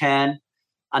as we can,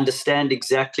 understand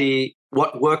exactly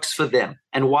what works for them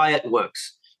and why it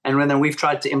works. And then we've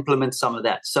tried to implement some of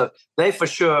that. So they for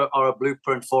sure are a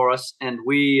blueprint for us. And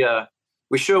we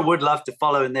sure would love to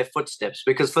follow in their footsteps,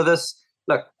 because for this,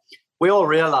 look, we all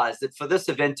realize that for this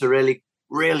event to really,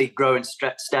 really grow in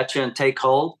stature and take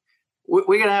hold, we're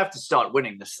going to have to start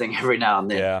winning this thing every now and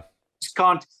then. Yeah. Just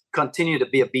can't continue to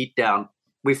be a beatdown.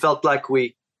 We felt like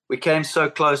we came so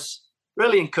close,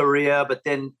 really in Korea, but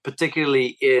then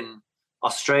particularly in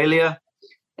Australia.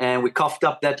 And we coughed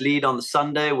up that lead on the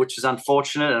Sunday, which is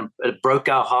unfortunate, and it broke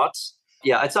our hearts.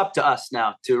 Yeah, it's up to us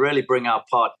now to really bring our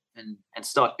part and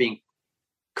start being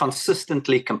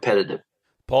consistently competitive.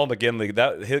 Paul McGinley,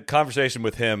 that conversation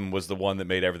with him was the one that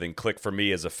made everything click for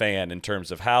me as a fan in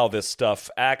terms of how this stuff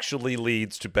actually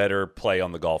leads to better play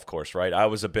on the golf course, right? I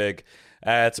was a big,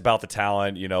 it's about the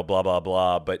talent, blah, blah,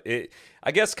 blah. But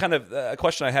I guess kind of a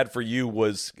question I had for you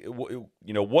was,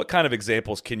 what kind of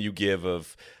examples can you give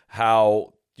of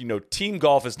how, team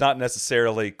golf is not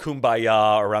necessarily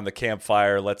kumbaya around the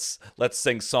campfire, let's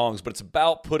sing songs, but it's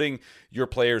about putting your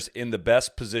players in the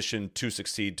best position to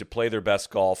succeed, to play their best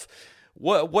golf.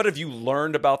 What have you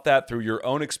learned about that through your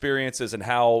own experiences, and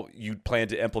how you plan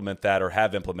to implement that or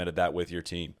have implemented that with your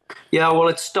team? Yeah, well,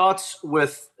 it starts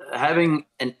with having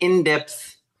an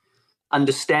in-depth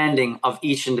understanding of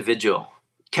each individual.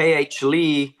 K.H.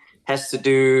 Lee has to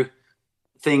do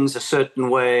things a certain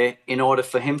way in order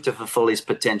for him to fulfill his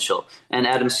potential, and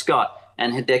Adam Scott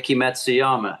and Hideki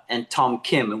Matsuyama and Tom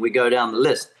Kim, and we go down the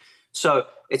list. So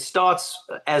it starts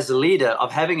as a leader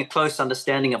of having a close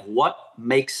understanding of what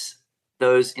makes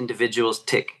those individuals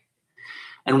tick.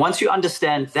 And once you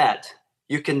understand that,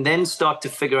 you can then start to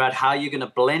figure out how you're going to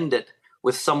blend it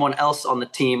with someone else on the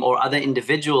team or other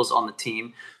individuals on the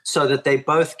team so that they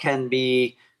both can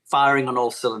be firing on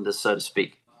all cylinders, so to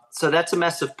speak. So that's a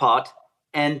massive part.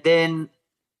 And then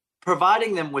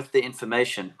providing them with the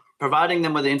information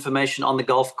on the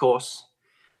golf course,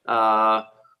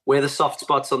 where the soft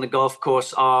spots on the golf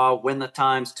course are, when the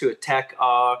times to attack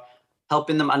are,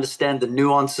 helping them understand the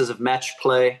nuances of match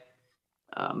play,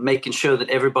 making sure that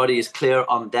everybody is clear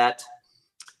on that.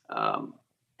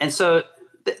 And so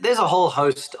there's a whole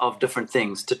host of different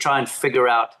things to try and figure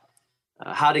out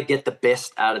how to get the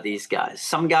best out of these guys.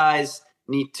 Some guys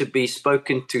need to be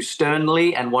spoken to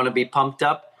sternly and want to be pumped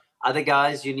up. Other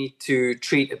guys you need to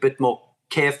treat a bit more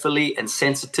carefully and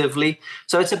sensitively.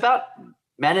 So it's about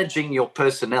managing your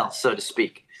personnel, so to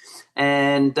speak.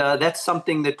 And that's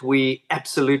something that we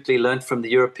absolutely learned from the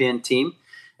European team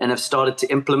and have started to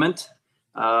implement.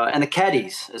 and the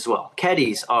caddies as well.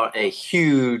 Caddies are a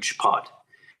huge part.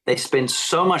 They spend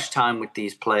so much time with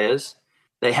these players.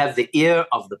 They have the ear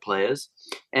of the players.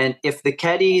 And if the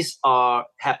caddies are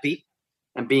happy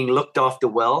and being looked after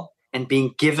well and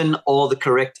being given all the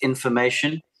correct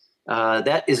information,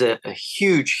 that is a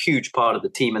huge, huge part of the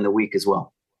team in the week as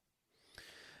well.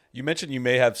 You mentioned you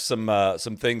may have some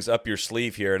things up your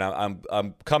sleeve here, and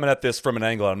I'm coming at this from an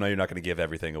angle. I know you're not going to give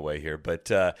everything away here, but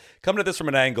coming at this from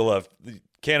an angle of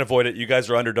can't avoid it. You guys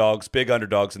are underdogs, big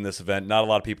underdogs in this event. Not a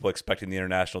lot of people expecting the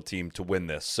international team to win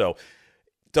this. So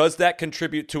does that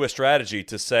contribute to a strategy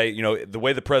to say, you know, the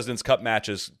way the President's Cup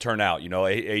matches turn out, you know,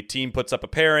 a team puts up a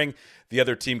pairing, the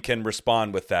other team can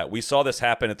respond with that. We saw this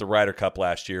happen at the Ryder Cup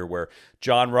last year where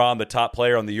John Rahm, the top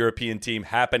player on the European team,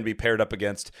 happened to be paired up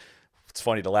against, it's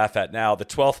funny to laugh at now, the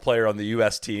 12th player on the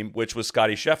U.S. team, which was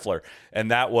Scottie Scheffler. And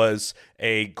that was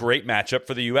a great matchup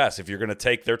for the U.S. If you're going to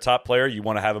take their top player, you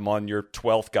want to have him on your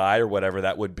 12th guy or whatever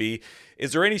that would be.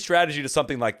 Is there any strategy to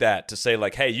something like that to say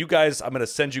like, hey, you guys, I'm going to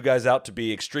send you guys out to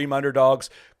be extreme underdogs,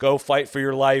 go fight for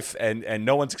your life, and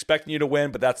no one's expecting you to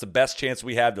win, but that's the best chance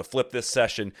we have to flip this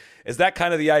session. Is that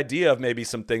kind of the idea of maybe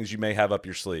some things you may have up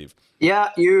your sleeve? Yeah,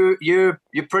 you're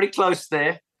pretty close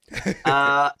there.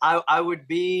 I would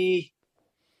be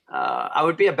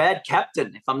a bad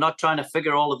captain if I'm not trying to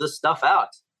figure all of this stuff out.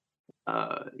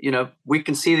 You know, we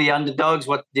can see the underdogs.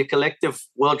 What the collective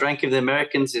world ranking of the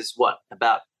Americans is, what,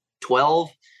 about 12,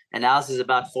 and ours is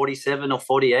about 47 or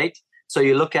 48. So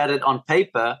you look at it on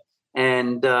paper,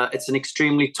 and it's an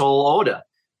extremely tall order.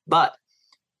 But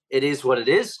it is what it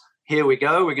is. Here we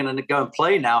go. We're going to go and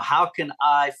play now. How can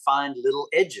I find little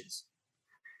edges?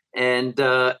 And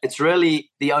it's really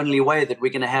the only way that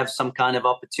we're going to have some kind of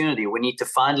opportunity. We need to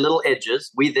find little edges.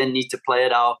 We then need to play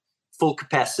at our full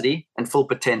capacity and full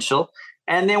potential.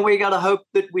 And then we got to hope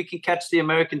that we can catch the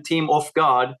American team off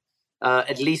guard,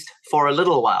 at least for a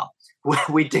little while.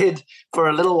 We did for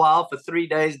a little while, for 3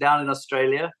 days down in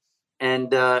Australia.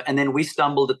 And then we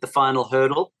stumbled at the final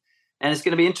hurdle. And it's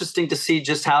going to be interesting to see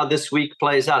just how this week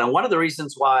plays out. And one of the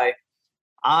reasons why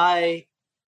I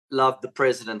love the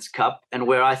President's Cup and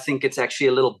where I think it's actually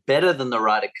a little better than the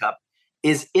Ryder Cup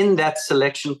is in that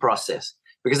selection process.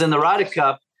 Because in the Ryder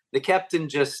Cup, the captain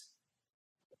just,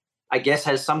 I guess,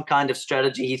 has some kind of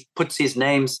strategy. He puts his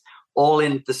names all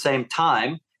in at the same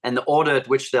time and the order at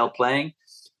which they're playing.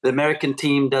 The American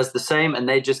team does the same and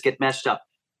they just get matched up.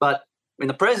 But in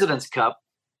the President's Cup,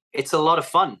 it's a lot of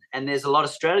fun and there's a lot of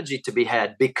strategy to be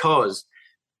had because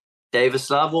Davis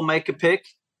Love will make a pick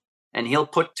and he'll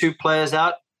put two players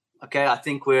out. Okay, I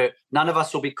think none of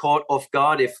us will be caught off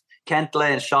guard if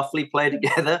Cantlay and Schauffele play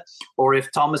together or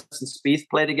if Thomas and Spieth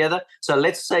play together. So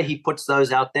let's say he puts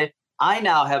those out there. I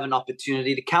now have an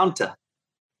opportunity to counter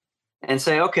and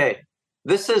say, okay,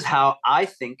 this is how I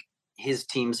think his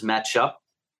teams match up.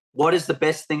 What is the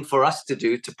best thing for us to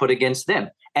do to put against them?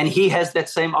 And he has that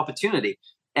same opportunity.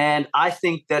 And I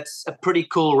think that's a pretty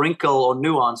cool wrinkle or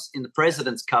nuance in the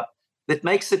President's Cup that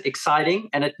makes it exciting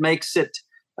and it makes it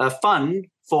fun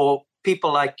for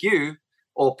people like you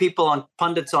or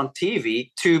pundits on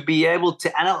TV to be able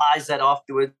to analyze that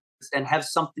afterwards and have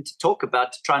something to talk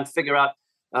about to try and figure out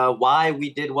why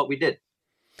we did what we did.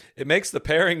 It makes the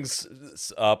pairings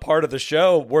part of the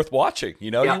show worth watching.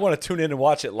 You know, You want to tune in and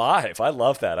watch it live. I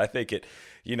love that. I think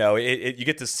you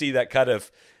get to see that kind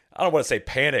of, I don't want to say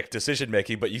panic decision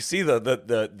making, but you see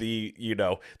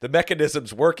the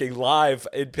mechanisms working live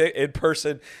in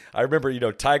person. I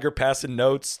remember Tiger passing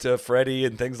notes to Freddie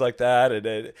and things like that,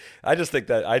 and I just think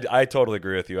that I totally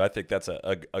agree with you. I think that's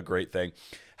a great thing.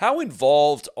 How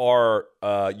involved are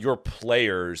your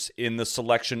players in the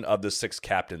selection of the 6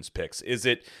 captains picks? Is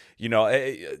it,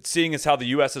 seeing as how the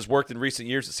U.S. has worked in recent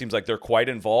years, it seems like they're quite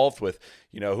involved with,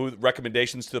 who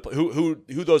recommendations to who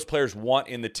those players want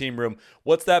in the team room.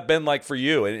 What's that been like for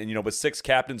you? And with 6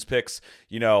 captains picks,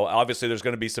 obviously there's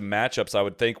going to be some matchups, I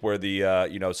would think, where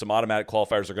the some automatic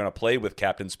qualifiers are going to play with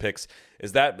captains picks.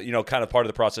 Is that kind of part of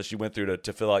the process you went through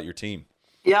to fill out your team?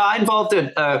 Yeah, I involved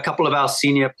a couple of our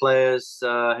senior players,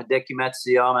 Hideki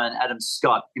Matsuyama and Adam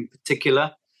Scott in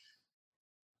particular,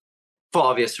 for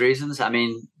obvious reasons. I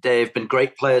mean, they've been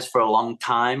great players for a long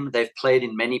time. They've played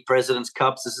in many President's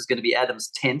Cups. This is going to be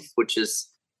Adam's 10th, which is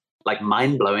like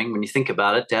mind-blowing when you think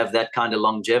about it, to have that kind of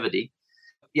longevity.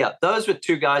 Yeah, those were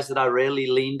 2 guys that I really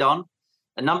leaned on.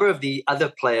 A number of the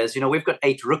other players, we've got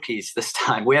 8 rookies this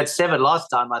time. We had 7 last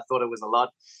time. I thought it was a lot.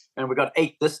 And we got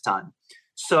 8 this time.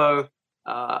 So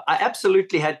I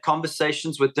absolutely had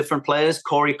conversations with different players.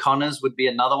 Corey Connors would be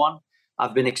another one.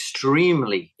 I've been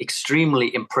extremely,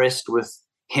 extremely impressed with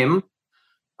him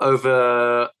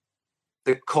over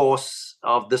the course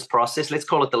of this process, let's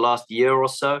call it the last year or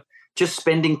so, just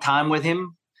spending time with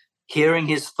him, hearing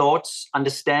his thoughts,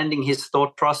 understanding his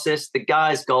thought process. The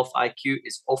guy's golf IQ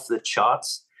is off the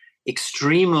charts,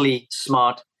 extremely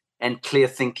smart and clear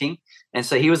thinking. And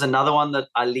so he was another one that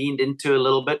I leaned into a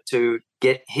little bit to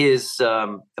get his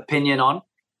opinion on.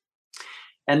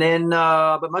 And then,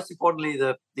 but most importantly,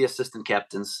 the assistant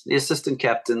captains. The assistant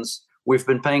captains, we've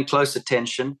been paying close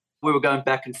attention. We were going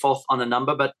back and forth on a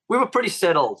number, but we were pretty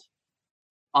settled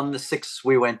on the 6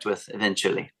 we went with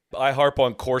eventually. I harp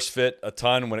on course fit a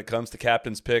ton when it comes to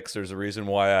captain's picks. There's a reason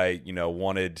why I,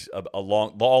 wanted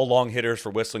all long hitters for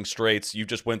Whistling Straits. You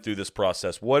just went through this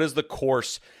process. What is the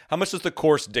course? How much does the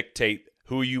course dictate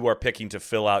who you are picking to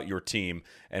fill out your team?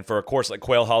 And for a course like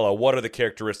Quail Hollow, what are the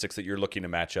characteristics that you're looking to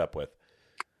match up with?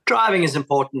 Driving is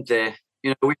important there.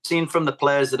 We've seen from the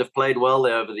players that have played well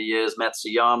there over the years,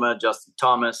 Matsuyama, Justin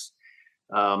Thomas,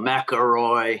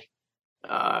 McIlroy,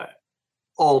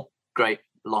 all great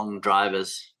long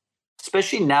drivers,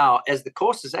 especially now as the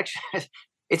course is actually,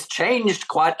 it's changed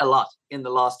quite a lot in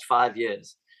the last 5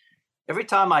 years. Every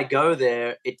time I go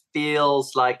there, it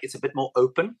feels like it's a bit more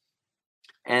open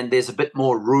and there's a bit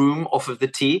more room off of the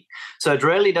tee. So it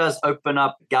really does open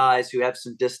up guys who have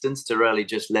some distance to really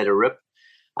just let it rip.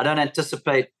 I don't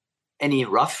anticipate any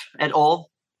rough at all,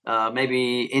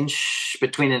 maybe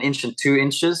between an inch and 2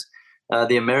 inches.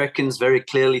 The Americans very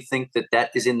clearly think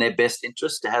that is in their best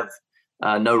interest to have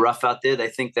no rough out there. They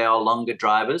think they are longer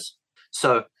drivers.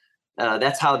 So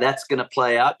that's how that's going to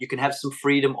play out. You can have some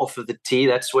freedom off of the tee.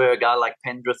 That's where a guy like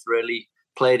Pendrith really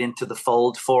played into the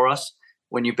fold for us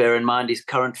when you bear in mind his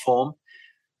current form.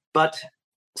 But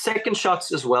second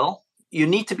shots as well, you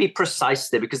need to be precise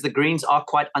there because the greens are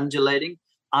quite undulating.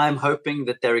 I'm hoping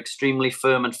that they're extremely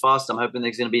firm and fast. I'm hoping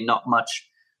there's going to be not much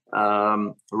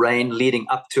rain leading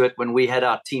up to it. When we had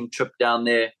our team trip down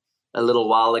there a little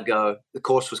while ago, the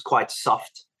course was quite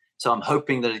soft. So I'm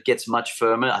hoping that it gets much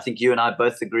firmer. I think you and I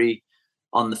both agree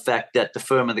on the fact that the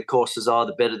firmer the courses are,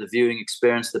 the better the viewing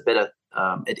experience, the better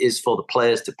it is for the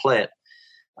players to play it.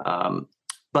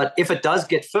 But if it does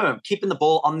get firm, keeping the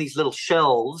ball on these little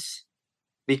shelves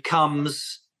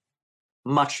becomes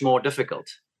much more difficult.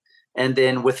 And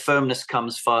then with firmness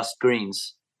comes fast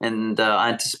greens. And I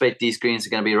anticipate these greens are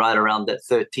going to be right around that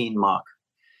 13 mark.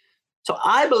 So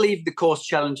I believe the course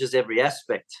challenges every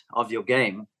aspect of your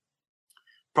game.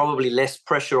 Probably less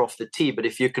pressure off the tee, but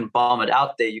if you can bomb it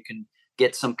out there, you can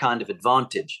get some kind of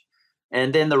advantage.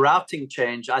 And then the routing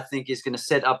change, I think, is going to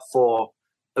set up for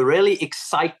a really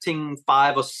exciting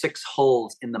 5 or 6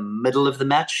 holes in the middle of the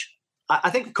match. I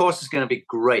think the course is going to be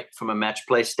great from a match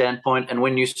play standpoint. And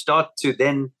when you start to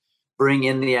then bring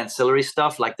in the ancillary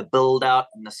stuff like the build out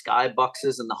and the sky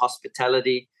boxes and the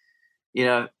hospitality,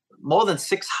 more than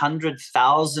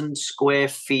 600,000 square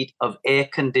feet of air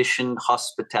conditioned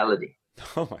hospitality.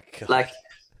 Oh my God. Like,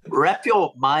 wrap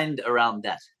your mind around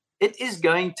that. It is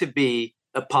going to be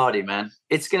a party, man.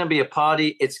 It's going to be a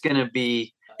party. It's going to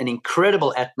be an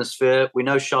incredible atmosphere. We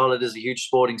know Charlotte is a huge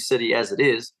sporting city as it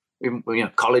is.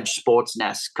 College sports,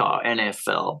 NASCAR,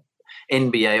 NFL,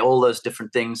 NBA, all those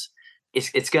different things.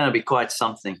 It's going to be quite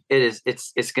something. It is.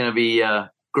 It's going to be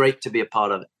great to be a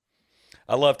part of it.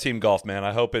 I love team golf, man.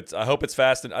 I hope it's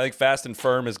fast, and I think fast and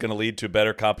firm is going to lead to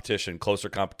better competition, closer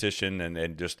competition,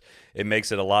 and just it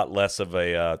makes it a lot less of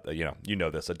a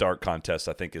a dart contest.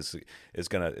 I think is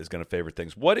going to favor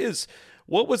things. What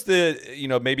was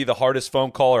the maybe the hardest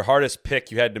phone call or hardest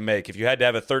pick you had to make? If you had to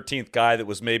have a 13th guy that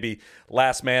was maybe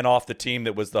last man off the team,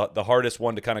 that was the hardest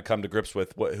one to kind of come to grips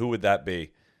with, who would that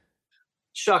be?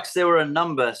 Shucks, there were a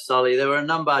number, Sully. There were a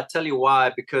number. I tell you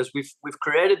why, because we've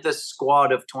created this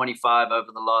squad of 25 over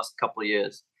the last couple of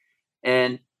years,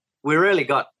 and we really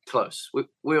got close. We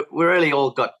really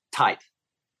all got tight,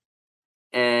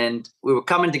 and we were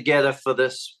coming together for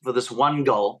this one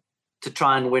goal to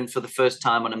try and win for the first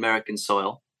time on American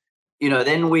soil.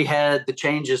 Then we had the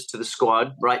changes to the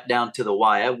squad right down to the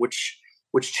wire, which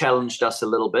challenged us a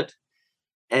little bit.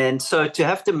 And so to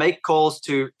have to make calls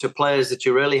to players that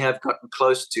you really have gotten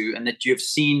close to and that you've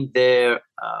seen their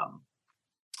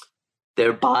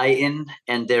buy-in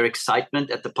and their excitement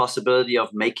at the possibility of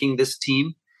making this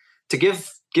team, to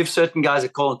give certain guys a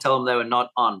call and tell them they were not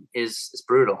on is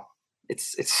brutal.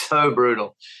 It's so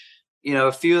brutal.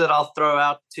 A few that I'll throw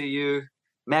out to you.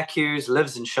 Mac Hughes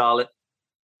lives in Charlotte.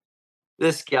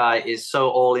 This guy is so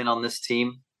all in on this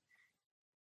team.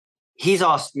 He's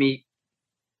asked me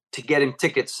to get him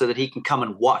tickets so that he can come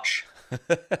and watch,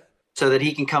 so that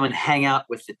he can come and hang out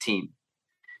with the team.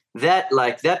 That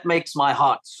makes my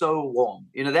heart so warm.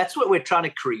 That's what we're trying to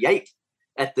create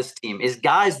at this team, is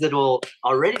guys that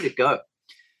are ready to go.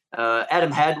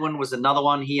 Adam Hadwin was another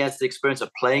one. He has the experience of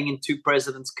playing in 2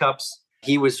 President's Cups.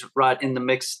 He was right in the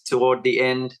mix toward the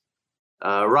end.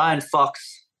 Ryan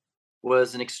Fox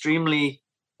was an extremely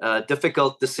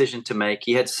difficult decision to make.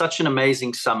 He had such an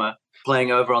amazing summer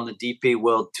playing over on the DP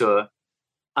World Tour.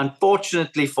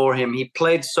 Unfortunately for him, he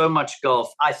played so much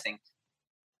golf, I think.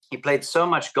 He played so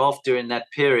much golf during that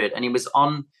period, and he was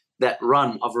on that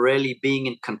run of really being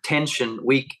in contention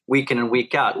week in and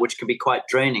week out, which can be quite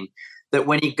draining, that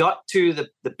when he got to the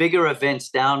bigger events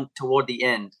down toward the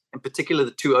end, in particular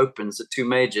the 2 Opens, the 2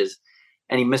 majors,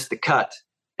 and he missed the cut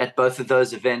at both of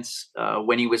those events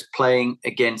when he was playing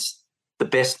against the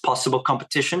best possible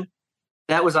competition.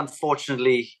 That was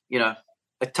unfortunately,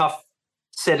 a tough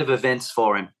set of events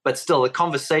for him. But still, the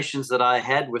conversations that I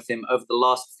had with him over the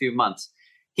last few months,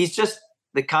 he's just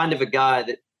the kind of a guy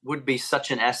that would be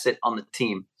such an asset on the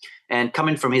team. And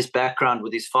coming from his background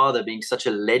with his father being such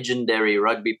a legendary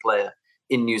rugby player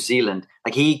in New Zealand,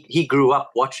 like he grew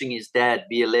up watching his dad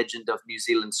be a legend of New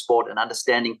Zealand sport and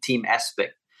understanding team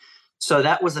aspect. So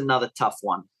that was another tough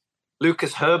one.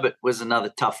 Lucas Herbert was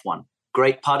another tough one.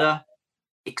 Great putter,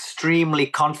 extremely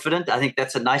confident. I think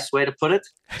that's a nice way to put it.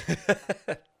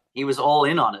 He was all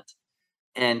in on it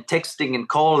and texting and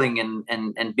calling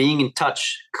and being in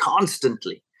touch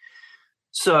constantly.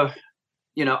 So,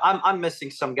 I'm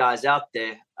missing some guys out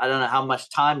there. I don't know how much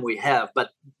time we have, but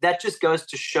that just goes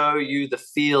to show you the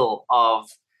feel of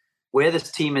where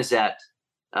this team is at.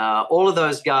 All of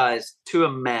those guys to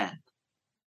a man.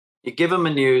 You give them a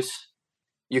news,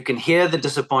 you can hear the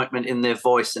disappointment in their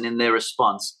voice and in their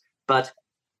response, but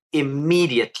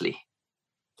immediately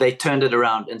they turned it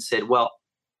around and said, well,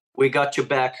 we got your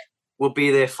back. We'll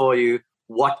be there for you.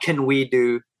 What can we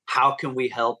do? How can we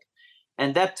help?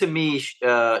 And that to me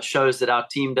shows that our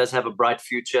team does have a bright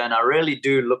future. And I really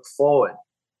do look forward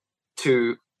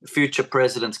to future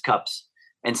President's Cups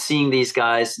and seeing these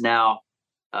guys now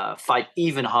fight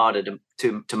even harder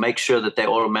to make sure that they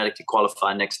automatically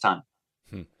qualify next time.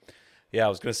 Yeah, I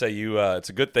was going to say it's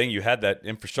a good thing you had that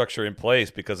infrastructure in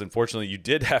place, because unfortunately you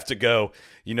did have to go,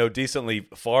 decently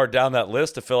far down that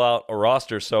list to fill out a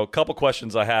roster. So a couple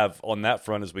questions I have on that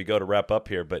front as we go to wrap up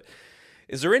here. But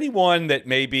is there anyone that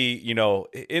maybe,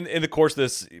 in the course of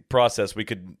this process, we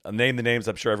could name the names?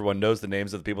 I'm sure everyone knows the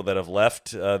names of the people that have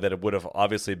left that would have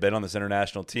obviously been on this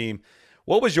international team.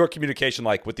 What was your communication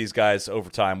like with these guys over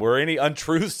time? Were any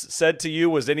untruths said to you?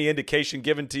 Was any indication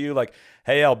given to you like,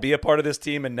 hey, I'll be a part of this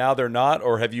team and now they're not?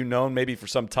 Or have you known maybe for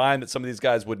some time that some of these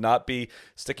guys would not be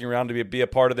sticking around to be a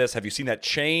part of this? Have you seen that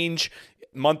change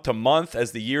month to month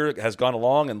as the year has gone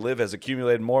along and Liv has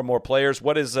accumulated more and more players?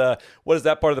 What has that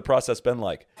part of the process been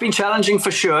like? It's been challenging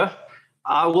for sure.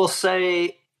 I will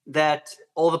say that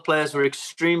all the players were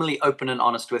extremely open and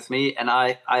honest with me, and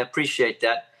I appreciate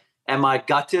that. Am I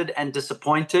gutted and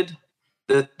disappointed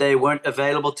that they weren't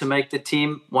available to make the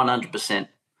team? 100%.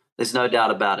 There's no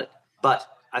doubt about it. But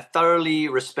I thoroughly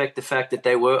respect the fact that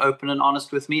they were open and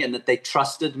honest with me and that they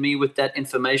trusted me with that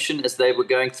information as they were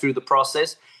going through the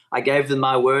process. I gave them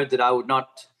my word that I would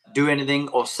not do anything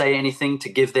or say anything to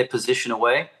give their position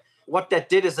away. What that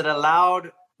did is it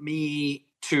allowed me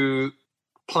to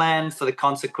plan for the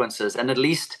consequences and at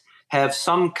least have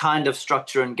some kind of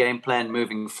structure and game plan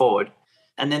moving forward.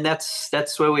 And then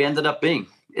that's where we ended up being.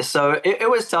 So it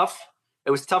was tough.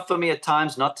 It was tough for me at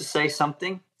times not to say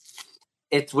something.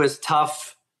 It was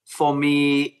tough for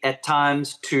me at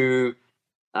times to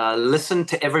listen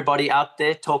to everybody out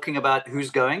there talking about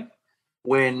who's going,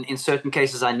 when in certain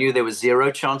cases I knew there was zero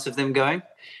chance of them going.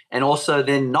 And also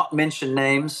then not mention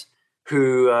names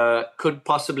who could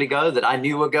possibly go that I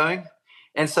knew were going.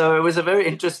 And so it was a very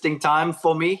interesting time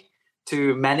for me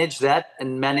to manage that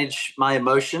and manage my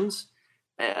emotions.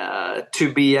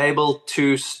 To be able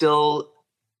to still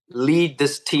lead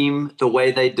this team the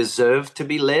way they deserve to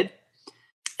be led.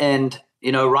 And,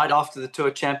 right after the Tour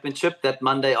Championship, that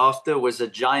Monday after was a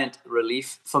giant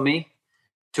relief for me,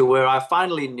 to where I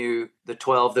finally knew the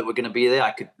 12 that were going to be there.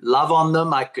 I could love on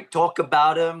them. I could talk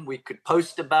about them. We could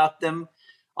post about them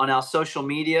on our social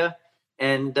media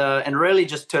and really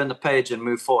just turn the page and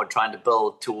move forward, trying to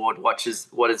build toward what is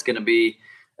going to be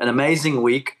an amazing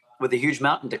week with a huge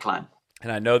mountain to climb.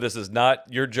 And I know this is not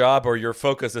your job or your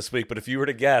focus this week, but if you were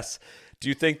to guess, do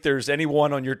you think there's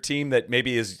anyone on your team that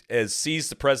maybe sees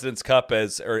the President's Cup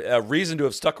as or a reason to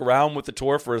have stuck around with the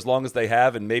tour for as long as they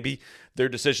have, and maybe their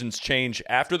decisions change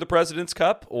after the President's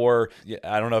Cup? Or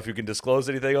I don't know if you can disclose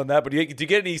anything on that, but do you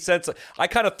get any sense? I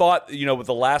kind of thought, with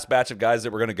the last batch of guys that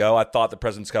were going to go, I thought the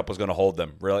President's Cup was going to hold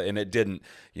them, really, and it didn't.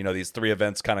 These 3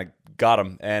 events kind of got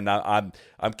them, and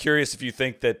I'm curious if you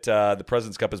think that the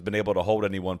President's Cup has been able to hold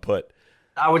anyone put.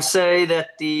 I would say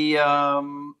that the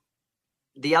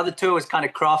the other tour was kind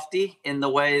of crafty in the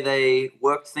way they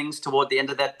worked things toward the end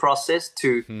of that process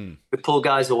to pull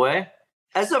guys away.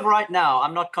 As of right now,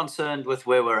 I'm not concerned with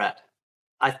where we're at.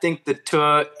 I think the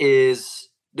tour is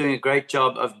doing a great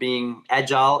job of being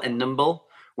agile and nimble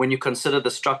when you consider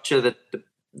the structure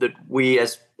that we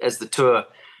as the tour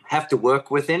have to work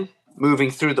within,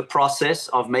 moving through the process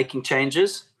of making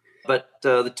changes. But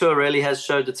the tour really has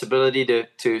showed its ability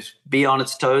to be on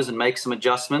its toes and make some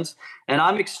adjustments. And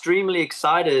I'm extremely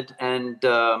excited and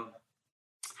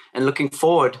looking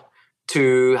forward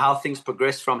to how things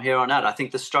progress from here on out. I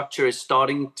think the structure is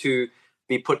starting to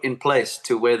be put in place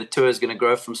to where the tour is going to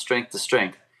grow from strength to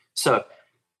strength. So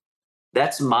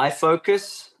that's my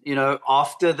focus.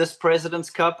 After this President's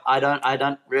Cup, I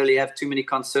don't really have too many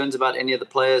concerns about any of the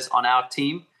players on our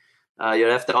team.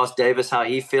 You'd have to ask Davis how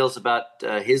he feels about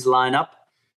his lineup.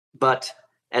 But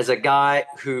as a guy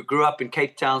who grew up in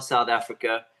Cape Town, South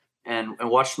Africa, and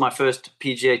watched my first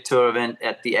PGA Tour event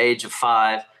at the age of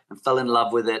 5 and fell in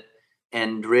love with it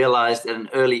and realized at an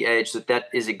early age that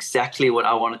is exactly what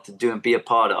I wanted to do and be a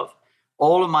part of.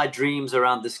 All of my dreams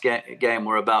around this game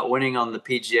were about winning on the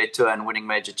PGA Tour and winning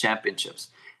major championships.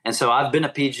 And so I've been a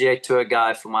PGA Tour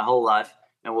guy for my whole life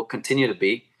and will continue to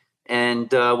be.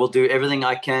 And will do everything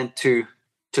I can to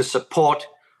support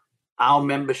our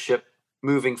membership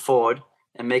moving forward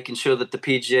and making sure that the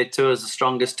PGA Tour is the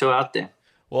strongest tour out there.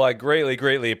 Well, I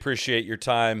greatly appreciate your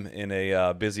time in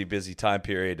a busy time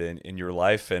period in your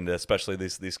life, and especially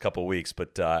these couple of weeks.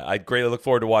 But I greatly look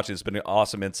forward to watching. It's been an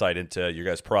awesome insight into your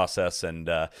guys' process, and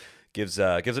gives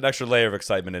an extra layer of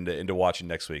excitement into watching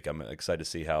next week. I'm excited to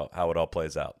see how it all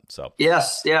plays out. So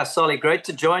yes, Solly, great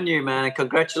to join you, man, and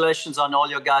congratulations on all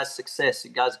your guys' success.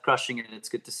 You guys are crushing it. It's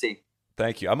good to see.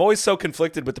 Thank you. I'm always so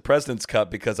conflicted with the President's Cup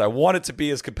because I want it to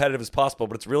be as competitive as possible,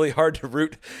 but it's really hard to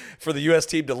root for the U.S.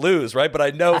 team to lose, right? But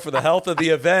I know for the health of the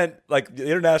event, like the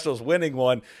Internationals winning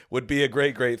one would be a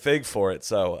great thing for it.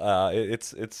 So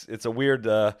it's a weird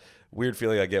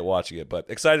feeling I get watching it, but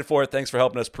excited for it. Thanks for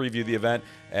helping us preview the event,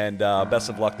 and best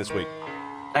of luck this week.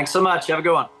 Thanks so much. Have a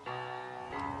good one.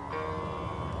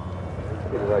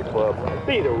 Be the right club.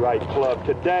 Be the right club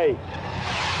today.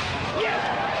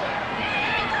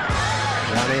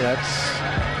 Johnny, that's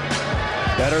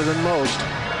better than most.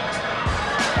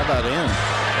 How about in?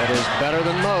 That is better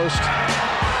than most.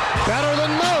 Better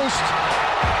than most.